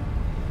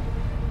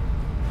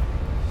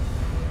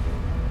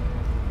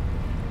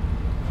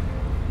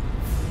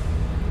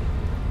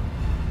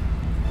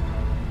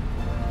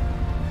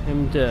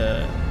 Him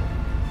to.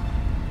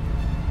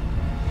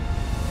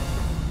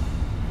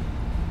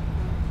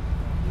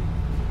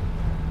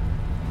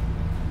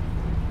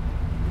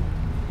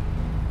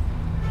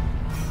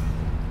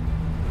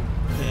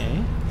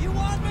 You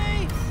want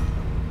me?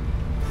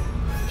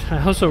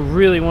 I also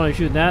really want to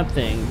shoot that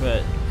thing,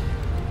 but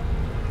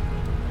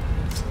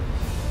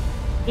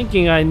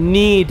thinking I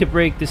need to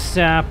break the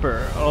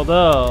sapper,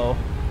 although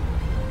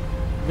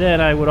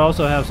then I would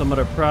also have some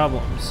other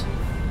problems.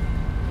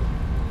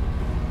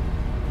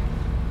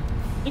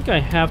 I think I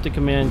have to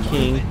command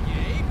King.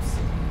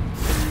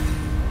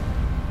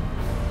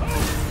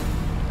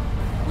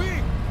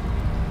 Oui.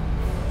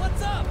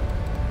 What's up?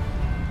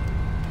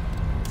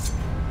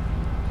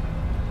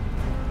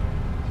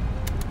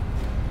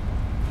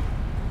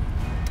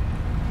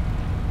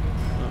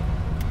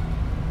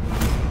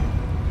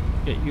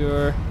 Get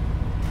your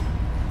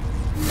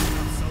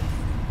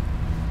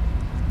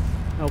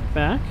help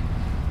back.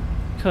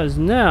 Because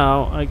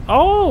now, like,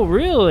 oh,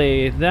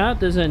 really? That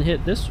doesn't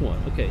hit this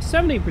one. Okay,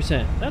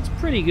 70%. That's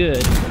pretty good.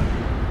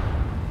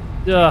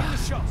 Ugh.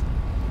 Shot.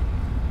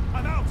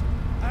 I'm out.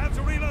 I have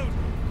to reload.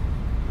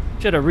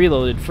 Should have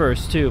reloaded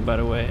first, too, by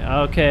the way.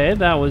 Okay,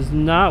 that was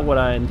not what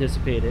I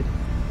anticipated.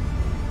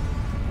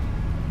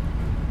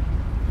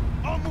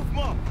 En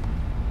mouvement.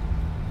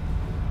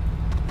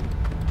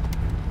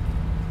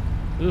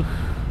 Oof.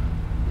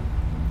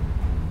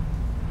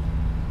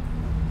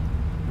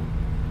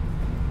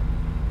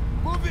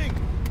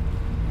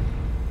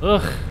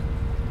 Ugh.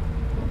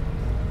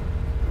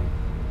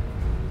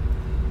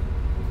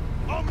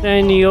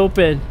 In the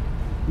open.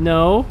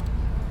 No.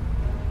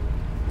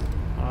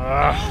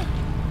 Ugh.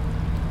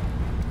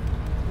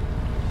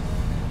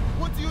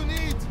 What do you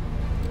need?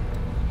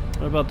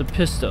 What about the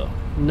pistol?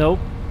 Nope.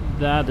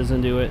 That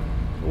doesn't do it.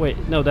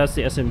 Wait, no, that's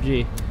the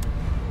SMG.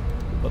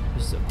 What about the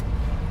pistol?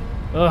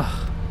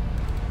 Ugh.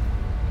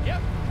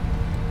 Yep.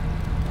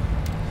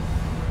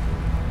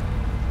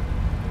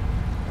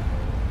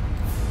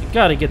 You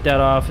gotta get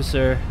that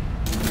officer.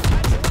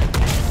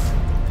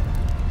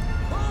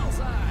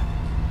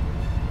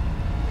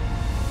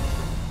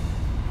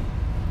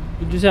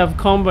 You just have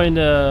combined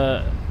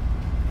the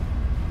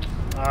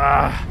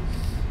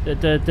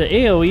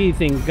AoE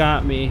thing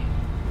got me.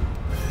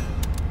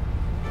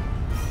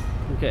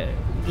 Okay,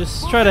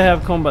 just try to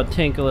have combat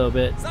tank a little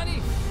bit.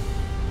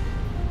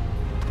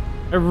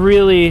 I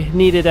really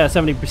needed that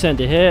 70%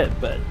 to hit,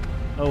 but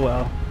oh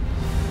well.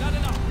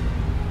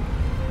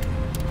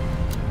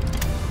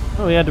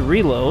 Oh, we had to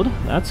reload.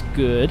 That's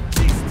good.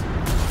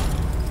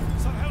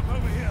 Some help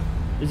over here.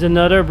 Is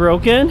another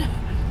broken?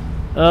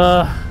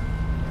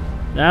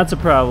 That's a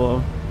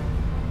problem.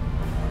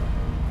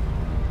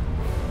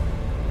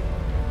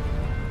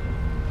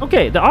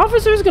 Okay, the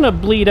officer's gonna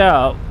bleed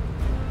out.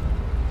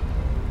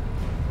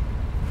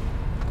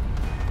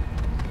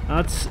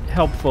 That's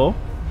helpful.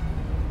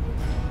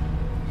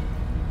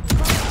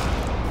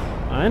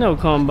 I know,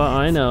 combat,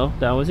 I know.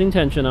 That was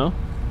intentional.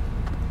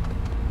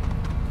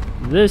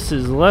 This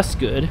is less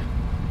good.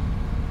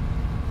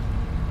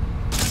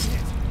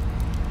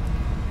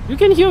 You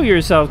can heal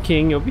yourself,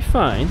 King. You'll be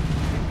fine.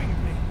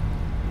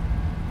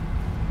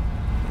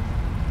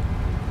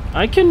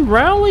 I can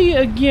rally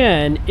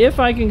again if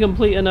I can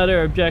complete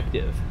another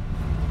objective.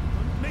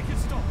 Make it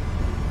stop.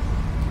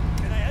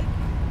 Can I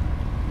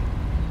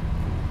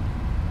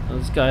help?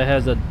 This guy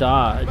has a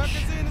dodge.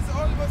 Magazine is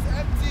almost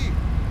empty.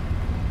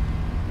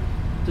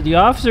 So the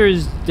officer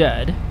is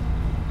dead.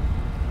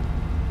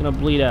 Gonna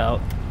bleed out.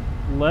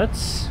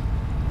 Let's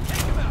Take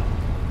him out.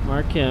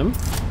 mark him.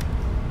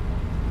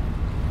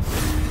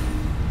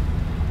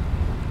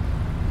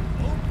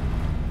 Oh.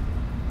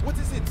 What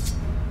is it?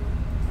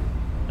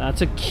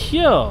 That's a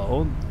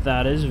kill.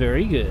 That is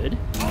very good.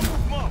 I'll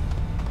move mob.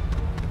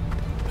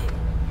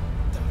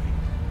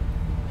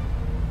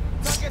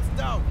 Target's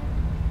down.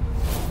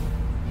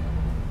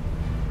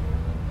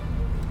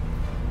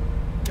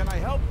 Can I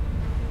help?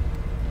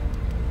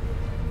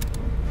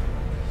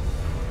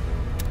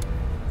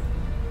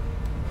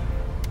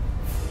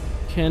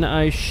 Can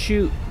I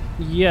shoot?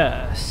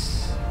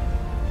 Yes.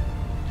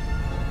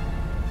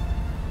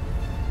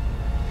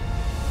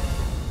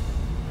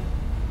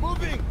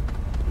 Moving.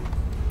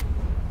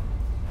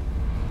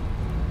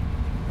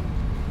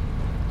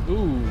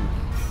 Ooh.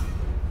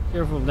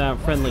 Careful of that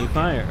friendly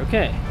fire.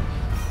 Okay.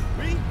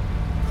 Me?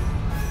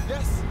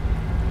 Yes.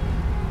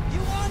 You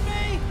want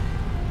me?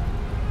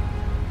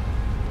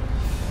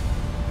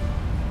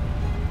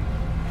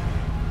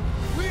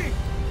 We.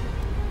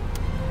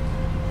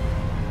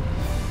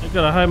 I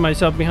gotta hide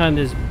myself behind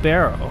this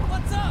barrel.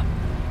 What's up?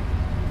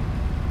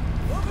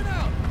 Moving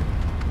out.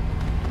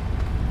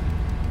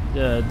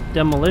 The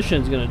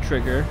demolition's gonna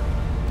trigger.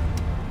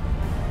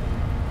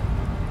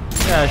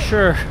 Yeah,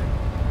 sure.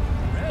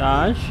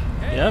 Dodge.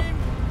 Yep.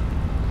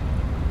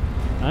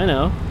 I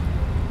know.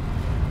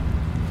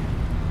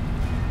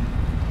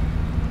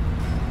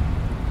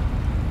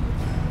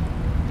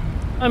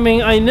 I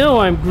mean, I know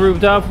I'm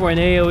grouped up for an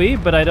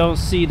AoE, but I don't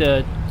see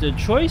the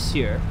choice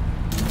here.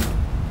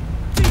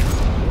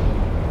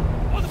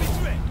 On the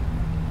betray.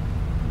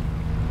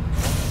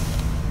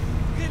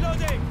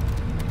 Reloading.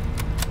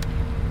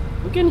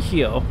 We can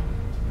heal.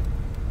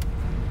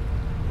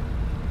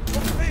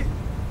 Okay.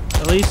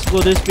 At least,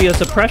 will this be a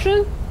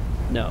suppression?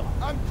 No.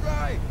 I'm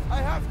dry. I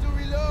have to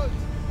reload.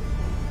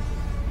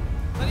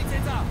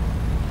 Sanitäter.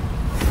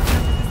 This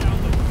is our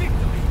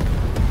victory.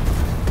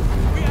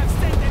 We have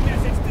sent a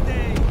message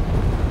today.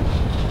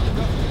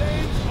 The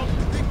flames of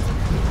victory.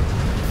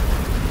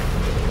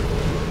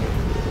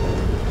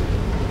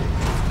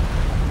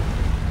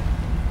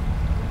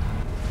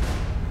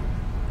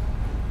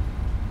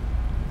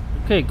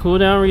 Okay,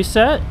 cooldown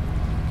reset.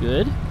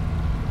 Good.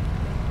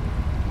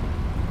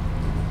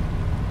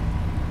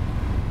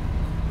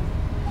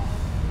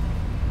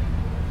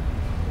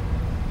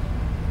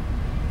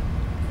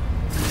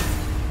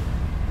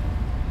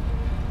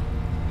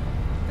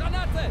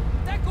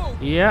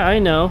 Yeah, I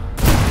know.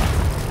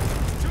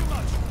 Too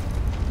much.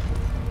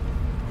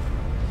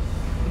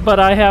 But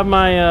I have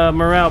my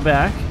morale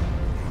back.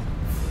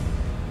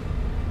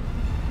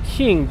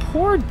 King,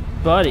 poor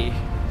buddy.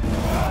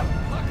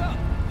 Lock up.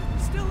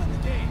 Still in the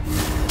game.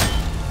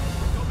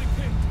 Don't be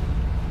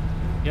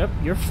picked. Yep,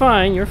 you're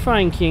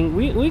fine, King.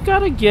 We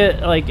gotta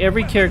get, like,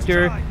 every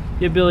character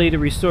the ability to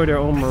restore their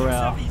own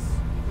morale.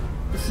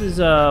 This is,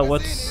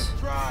 what's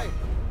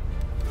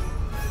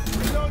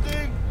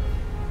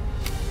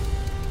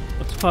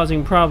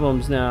causing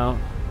problems now.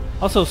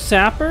 Also,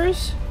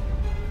 sappers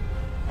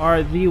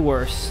are the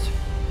worst.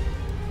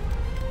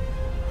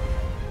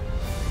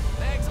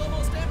 Bag's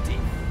almost empty.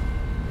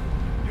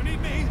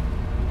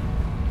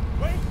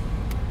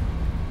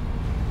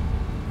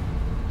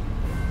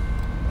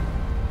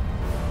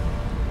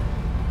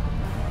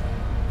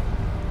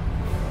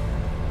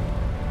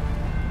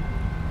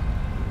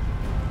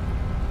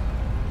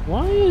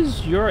 Why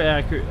is your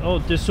accurate? Oh,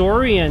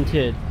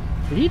 disoriented.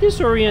 Did he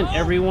disorient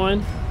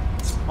everyone?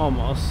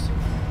 Almost.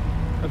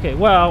 Okay,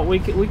 well, we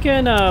can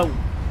Can I help?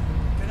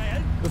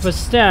 with a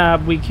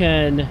stab, we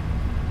can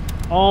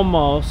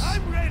almost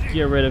I'm ready.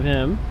 get rid of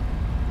him.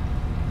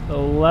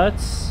 So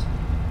let's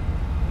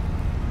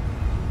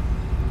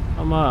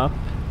come up.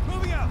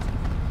 Moving out.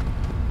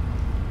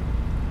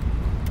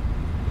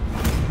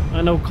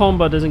 I know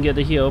Comba doesn't get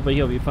the heal, but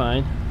he'll be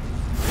fine.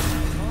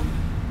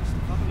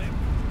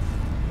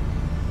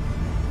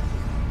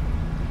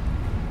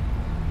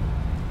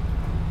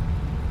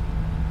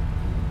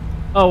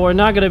 Oh, we're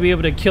not gonna be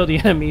able to kill the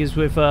enemies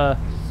with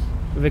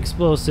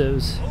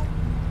explosives.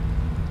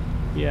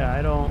 Yeah,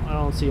 I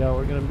don't see how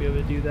we're gonna be able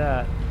to do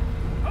that.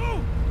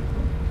 Oh!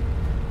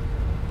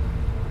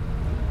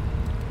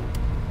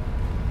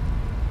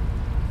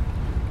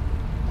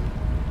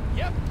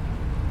 Yep.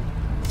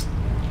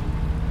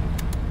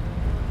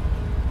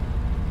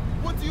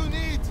 What do you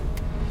need?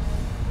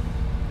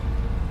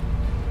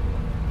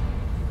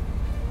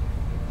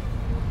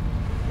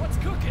 What's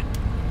cooking?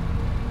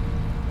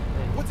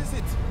 What is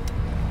it?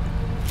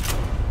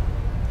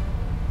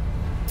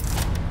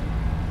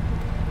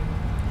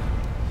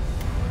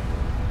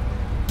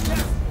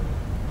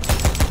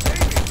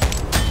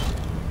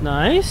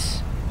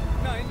 Nice.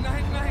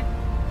 999.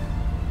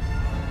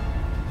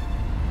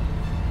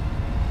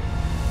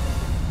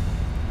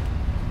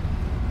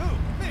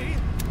 Who? Me?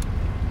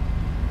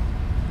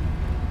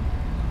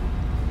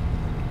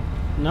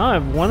 Now I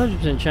have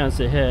 100% chance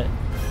to hit.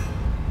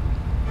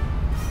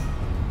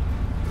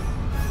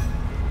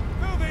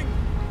 Moving.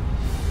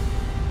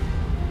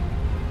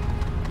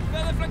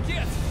 Werde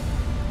flankiert.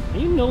 Are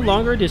you no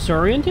longer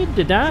disoriented?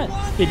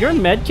 Did your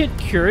med kit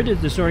cure the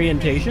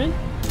disorientation?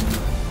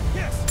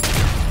 Yes.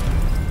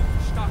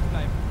 Stark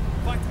bleiben.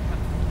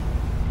 Weiterkämpfen.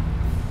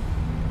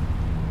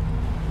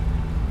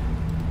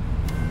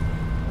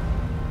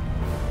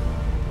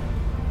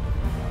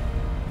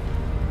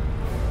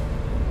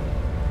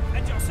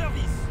 At your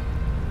service.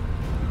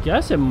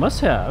 Guess it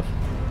must have.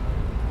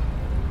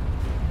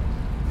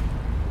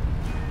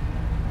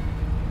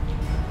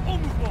 Au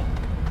mouvement.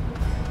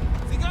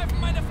 Sie greifen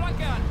meine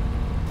Flanke an.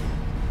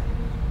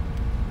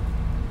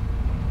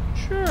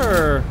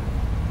 Sure.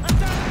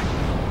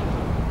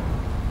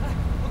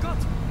 Oh Gott.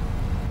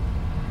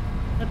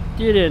 That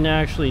didn't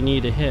actually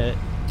need a hit.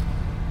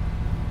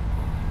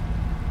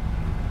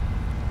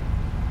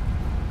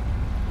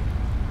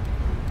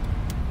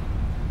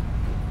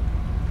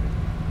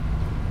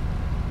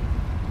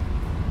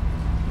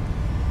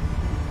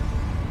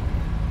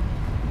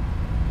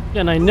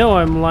 And I know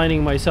I'm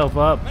lining myself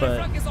up, Meine but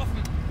Flanke ist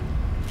offen.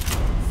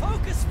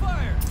 Focus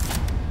fire.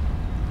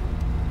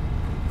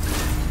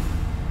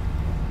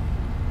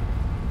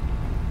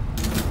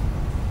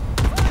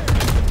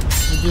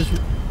 I just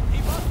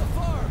He bought the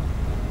farm.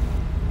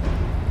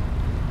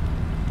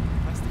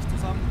 Reiß dich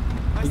zusammen.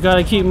 Reiß we dich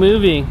gotta keep zusammen.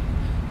 moving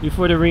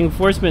before the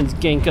reinforcements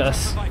gank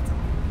us. Weiter.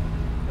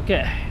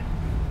 Okay.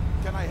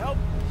 Can I help?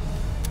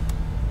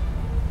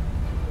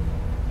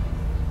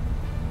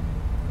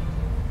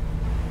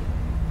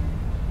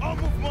 En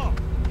mouvement.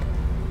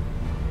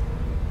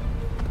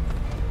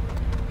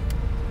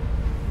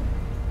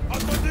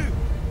 Entendu.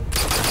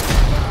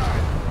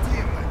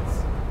 Demons.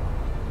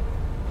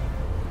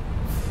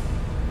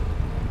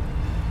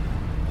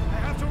 I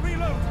have to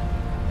reload.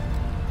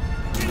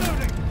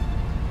 Reloading.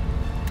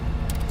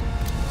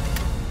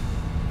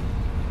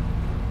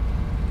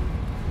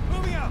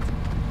 Moving out.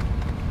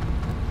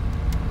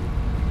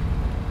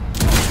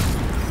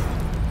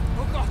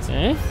 Oh Gott.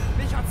 Okay.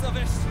 Mich hat's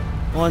erwischt.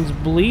 One's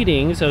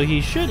bleeding, so he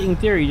should, in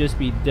theory, just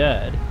be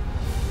dead.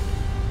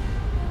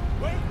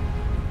 Wait.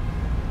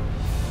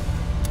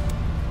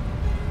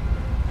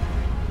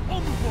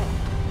 En mouvement.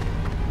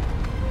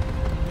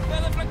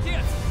 Werde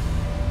flankiert.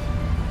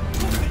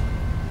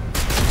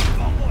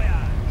 Bon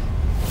voyage.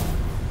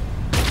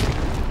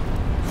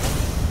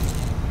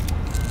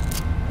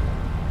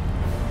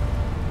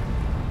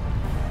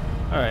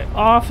 Alright,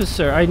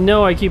 officer. I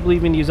know I keep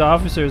leaving these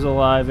officers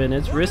alive, and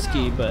it's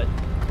risky, but...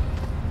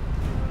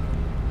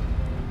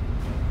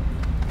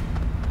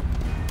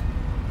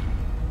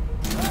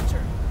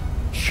 Roger.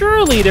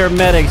 surely their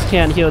medics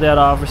can't heal that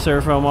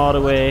officer from all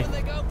the way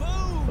They go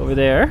boom. over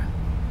there.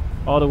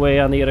 All the way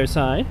on the other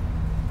side.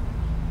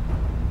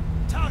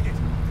 Target.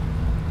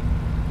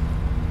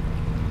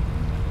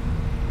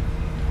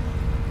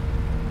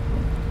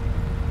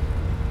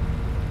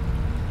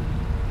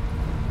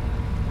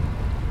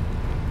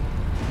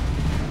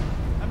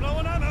 I'm low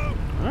on ammo.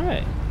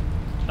 Alright.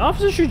 The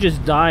officer should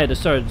just die at the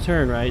start of the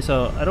turn, right?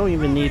 So I don't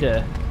even need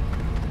to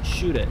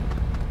shoot it.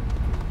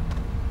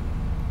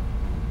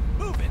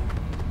 Moving.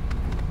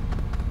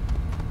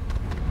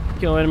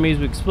 Kill enemies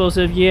with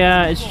explosive.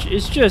 Yeah,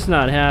 it's just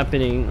not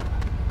happening.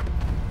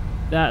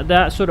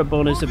 That sort of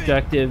bonus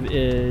objective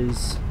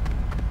is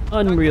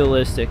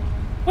unrealistic.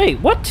 Wait,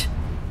 what?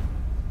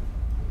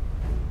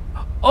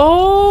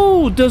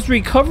 Oh, does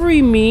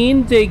recovery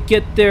mean they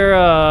get their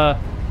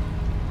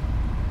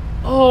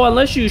Oh,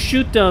 unless you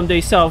shoot them,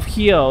 they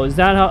self-heal. Is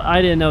that how?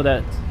 I didn't know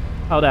that.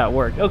 how that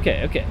worked.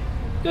 Okay, okay.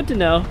 Good to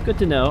know. Good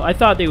to know. I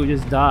thought they would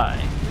just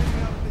die.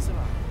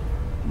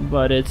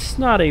 But it's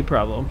not a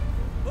problem.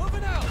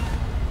 Moving out.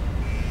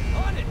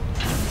 On it.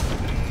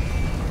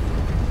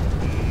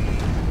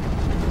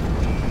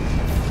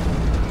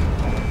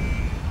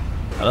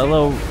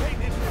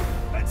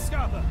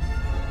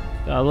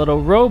 Got a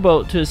little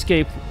rowboat to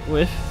escape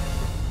with.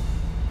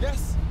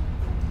 Yes.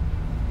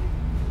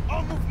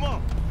 En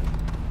mouvement.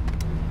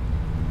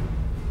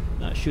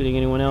 Not shooting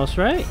anyone else,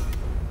 right?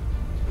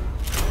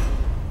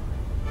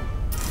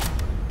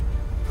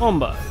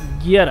 Comba,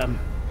 get him.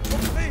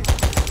 Taking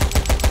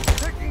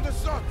the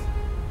shot.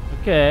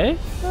 Okay.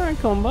 Alright,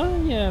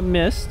 Comba. Yeah,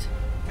 missed.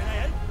 Can I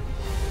help?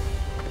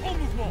 En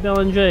mouvement.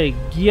 Belanger,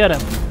 get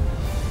him.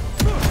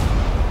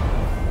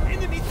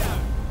 Enemy down.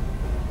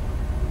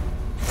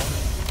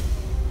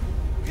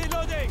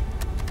 Reloading.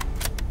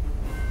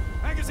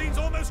 Magazine's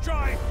almost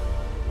dry.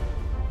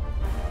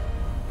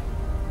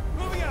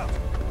 Moving out.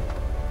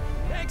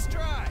 Next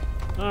try.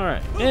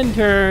 Alright, in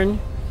turn.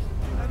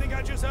 I think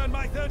I just earned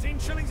my 13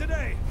 shillings a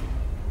day.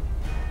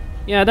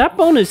 Yeah, that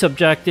bonus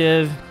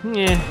objective.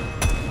 Yeah.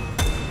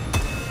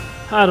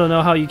 I don't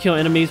know how you kill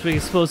enemies with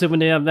explosive when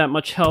they have that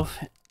much health.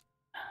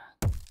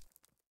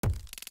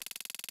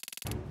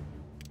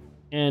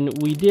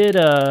 And we did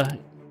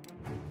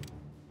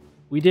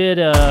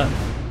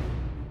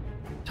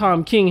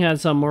Tom King had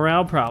some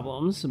morale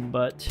problems,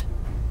 but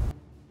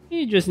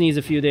he just needs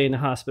a few days in the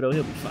hospital.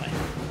 He'll be fine.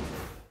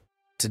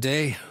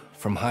 Today,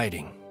 from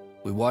hiding,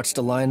 we watched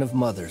a line of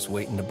mothers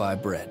waiting to buy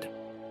bread.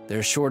 There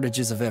are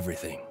shortages of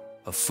everything,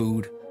 of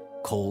food,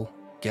 coal,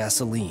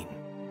 gasoline.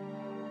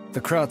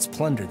 The Krauts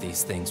plunder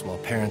these things while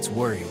parents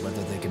worry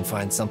whether they can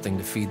find something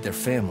to feed their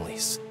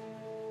families.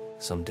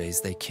 Some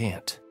days they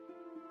can't.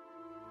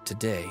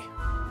 Today,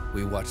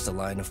 we watched a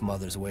line of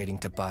mothers waiting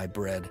to buy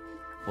bread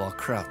while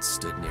Krauts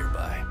stood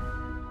nearby.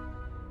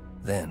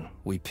 Then,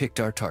 we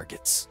picked our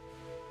targets.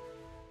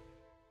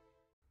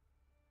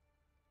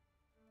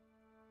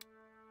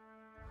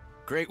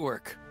 Great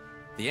work.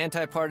 The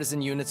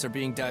anti-partisan units are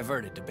being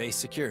diverted to base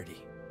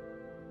security.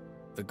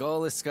 The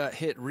Gaullists got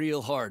hit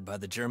real hard by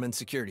the German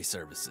security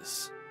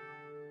services.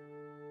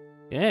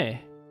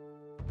 Okay.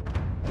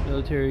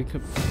 Military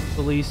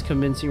police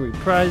commencing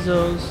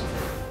reprisals.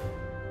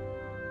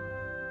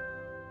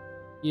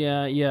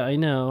 Yeah, I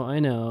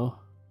know.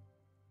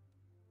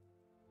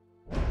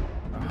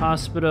 Our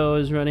hospital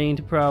is running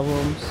into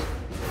problems.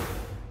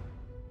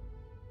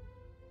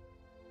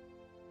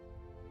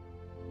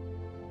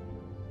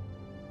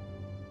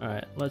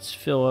 Alright, let's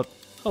fill up.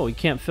 Oh, we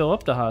can't fill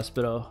up the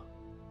hospital.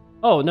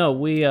 Oh no,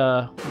 we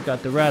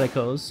got the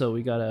radicals, so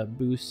we gotta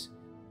boost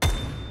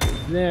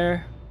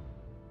there.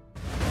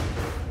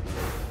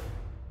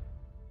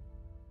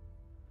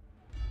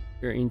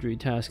 Your injury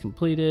task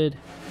completed.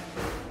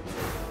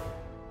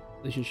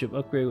 Relationship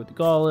upgrade with the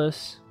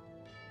Gaulists.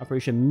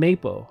 Operation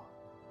Maple.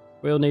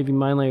 Royal Navy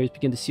mine layers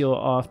begin to seal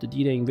off the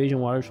D-Day invasion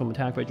waters from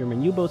attack by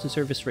German U-boats and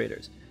surface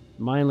raiders.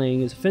 Mine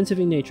laying is offensive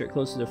in nature,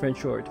 close to the French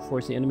shore, to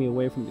force the enemy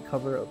away from the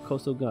cover of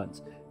coastal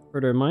guns.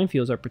 Further,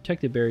 minefields are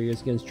protected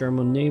barriers against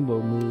German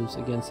naval moves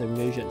against the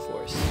invasion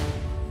force.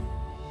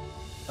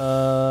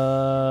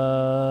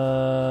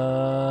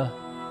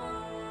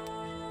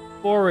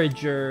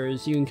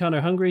 Foragers. You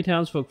encounter hungry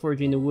townsfolk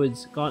foraging in the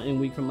woods, gaunt and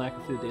weak from lack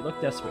of food. They look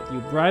desperate. You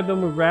bribe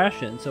them with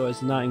rations so as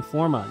to not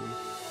inform on you.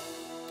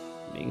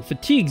 I mean,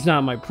 fatigue's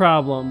not my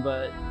problem,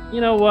 but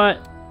you know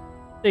what?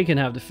 They can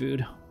have the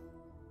food.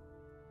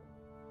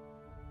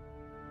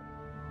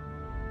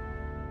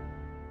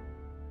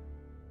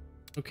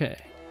 Okay.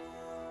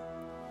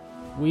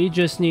 We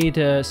just need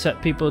to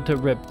set people to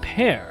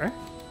repair,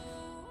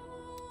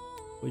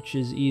 which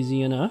is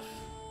easy enough.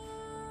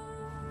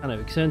 Kind of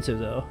expensive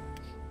though.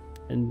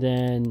 And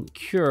then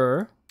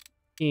cure,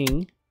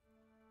 king.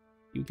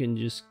 You can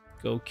just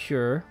go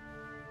cure.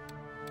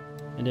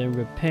 And then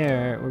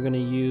repair, we're gonna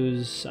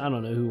use, I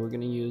don't know who we're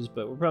gonna use,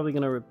 but we're probably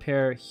gonna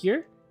repair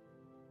here.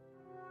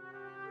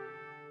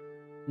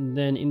 And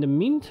then in the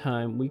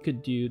meantime, we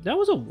could do, that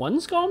was a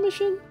one skull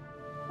mission?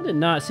 That did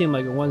not seem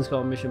like a one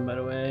skull mission, by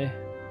the way.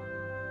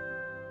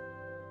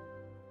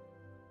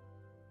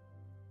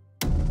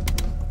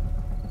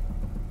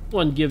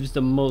 One gives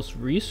the most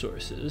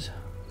resources.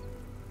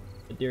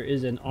 But there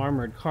is an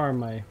armored car,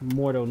 my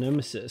mortal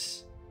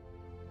nemesis.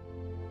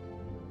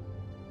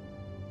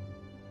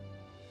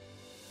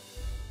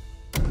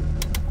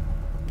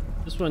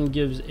 This one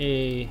gives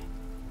a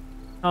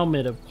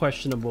helmet of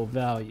questionable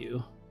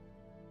value.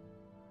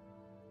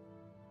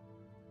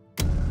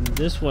 And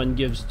this one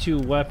gives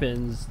two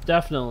weapons,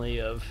 definitely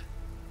of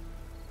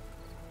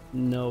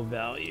no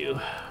value.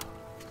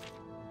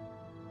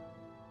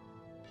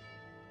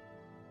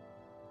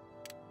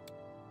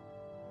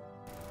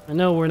 I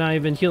know we're not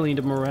even healing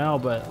the morale,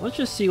 but let's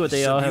just see what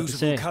they all have to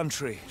say.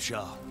 Country,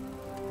 Charles.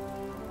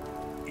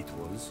 It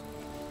was,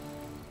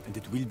 and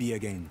it will be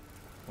again,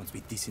 once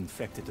we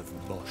disinfected the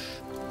Bosch.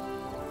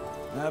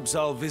 Perhaps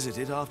I'll visit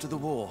it after the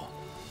war.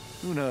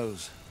 Who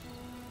knows?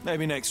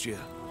 Maybe next year.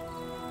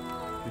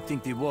 You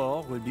think the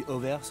war will be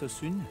over so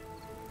soon?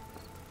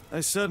 I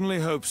certainly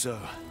hope so.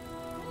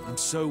 I'm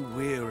so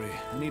weary.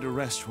 I need a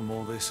rest from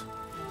all this.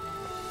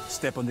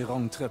 Step on the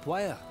wrong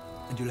tripwire,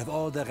 and you'll have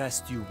all the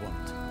rest you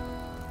want.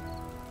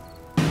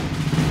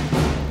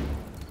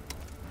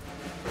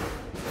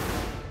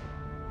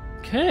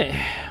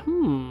 Okay.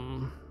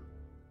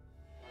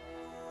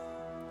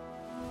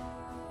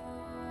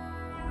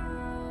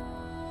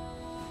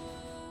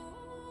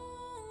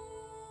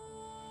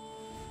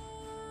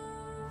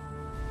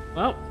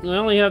 Well, I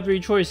only have 3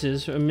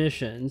 choices for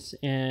missions,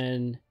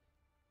 and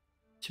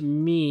to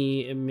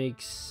me, it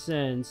makes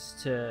sense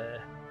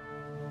to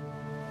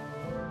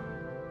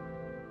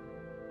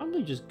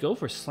probably just go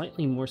for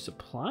slightly more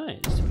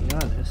supplies, to be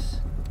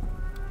honest.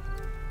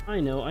 I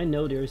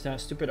know there's that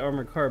stupid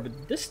armored car,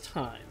 but this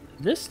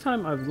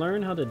time I've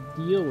learned how to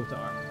deal with the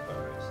armored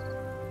cars.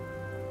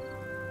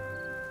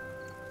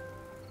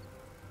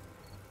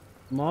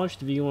 Demolish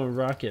the V1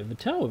 rocket.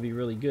 Vitel would be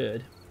really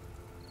good.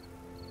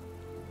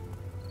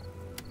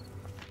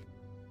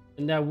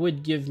 And that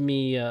would give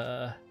me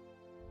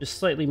just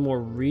slightly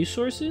more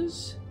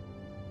resources,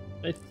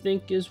 I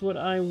think is what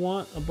I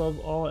want above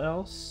all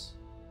else.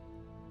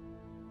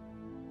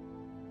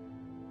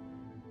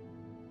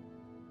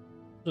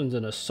 This one's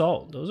an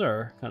assault. Those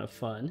are kind of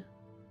fun.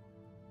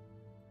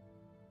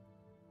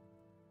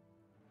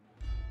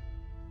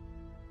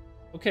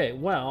 Okay,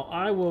 well,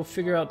 I will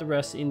figure out the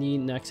rest in the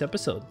next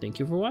episode. Thank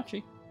you for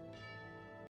watching.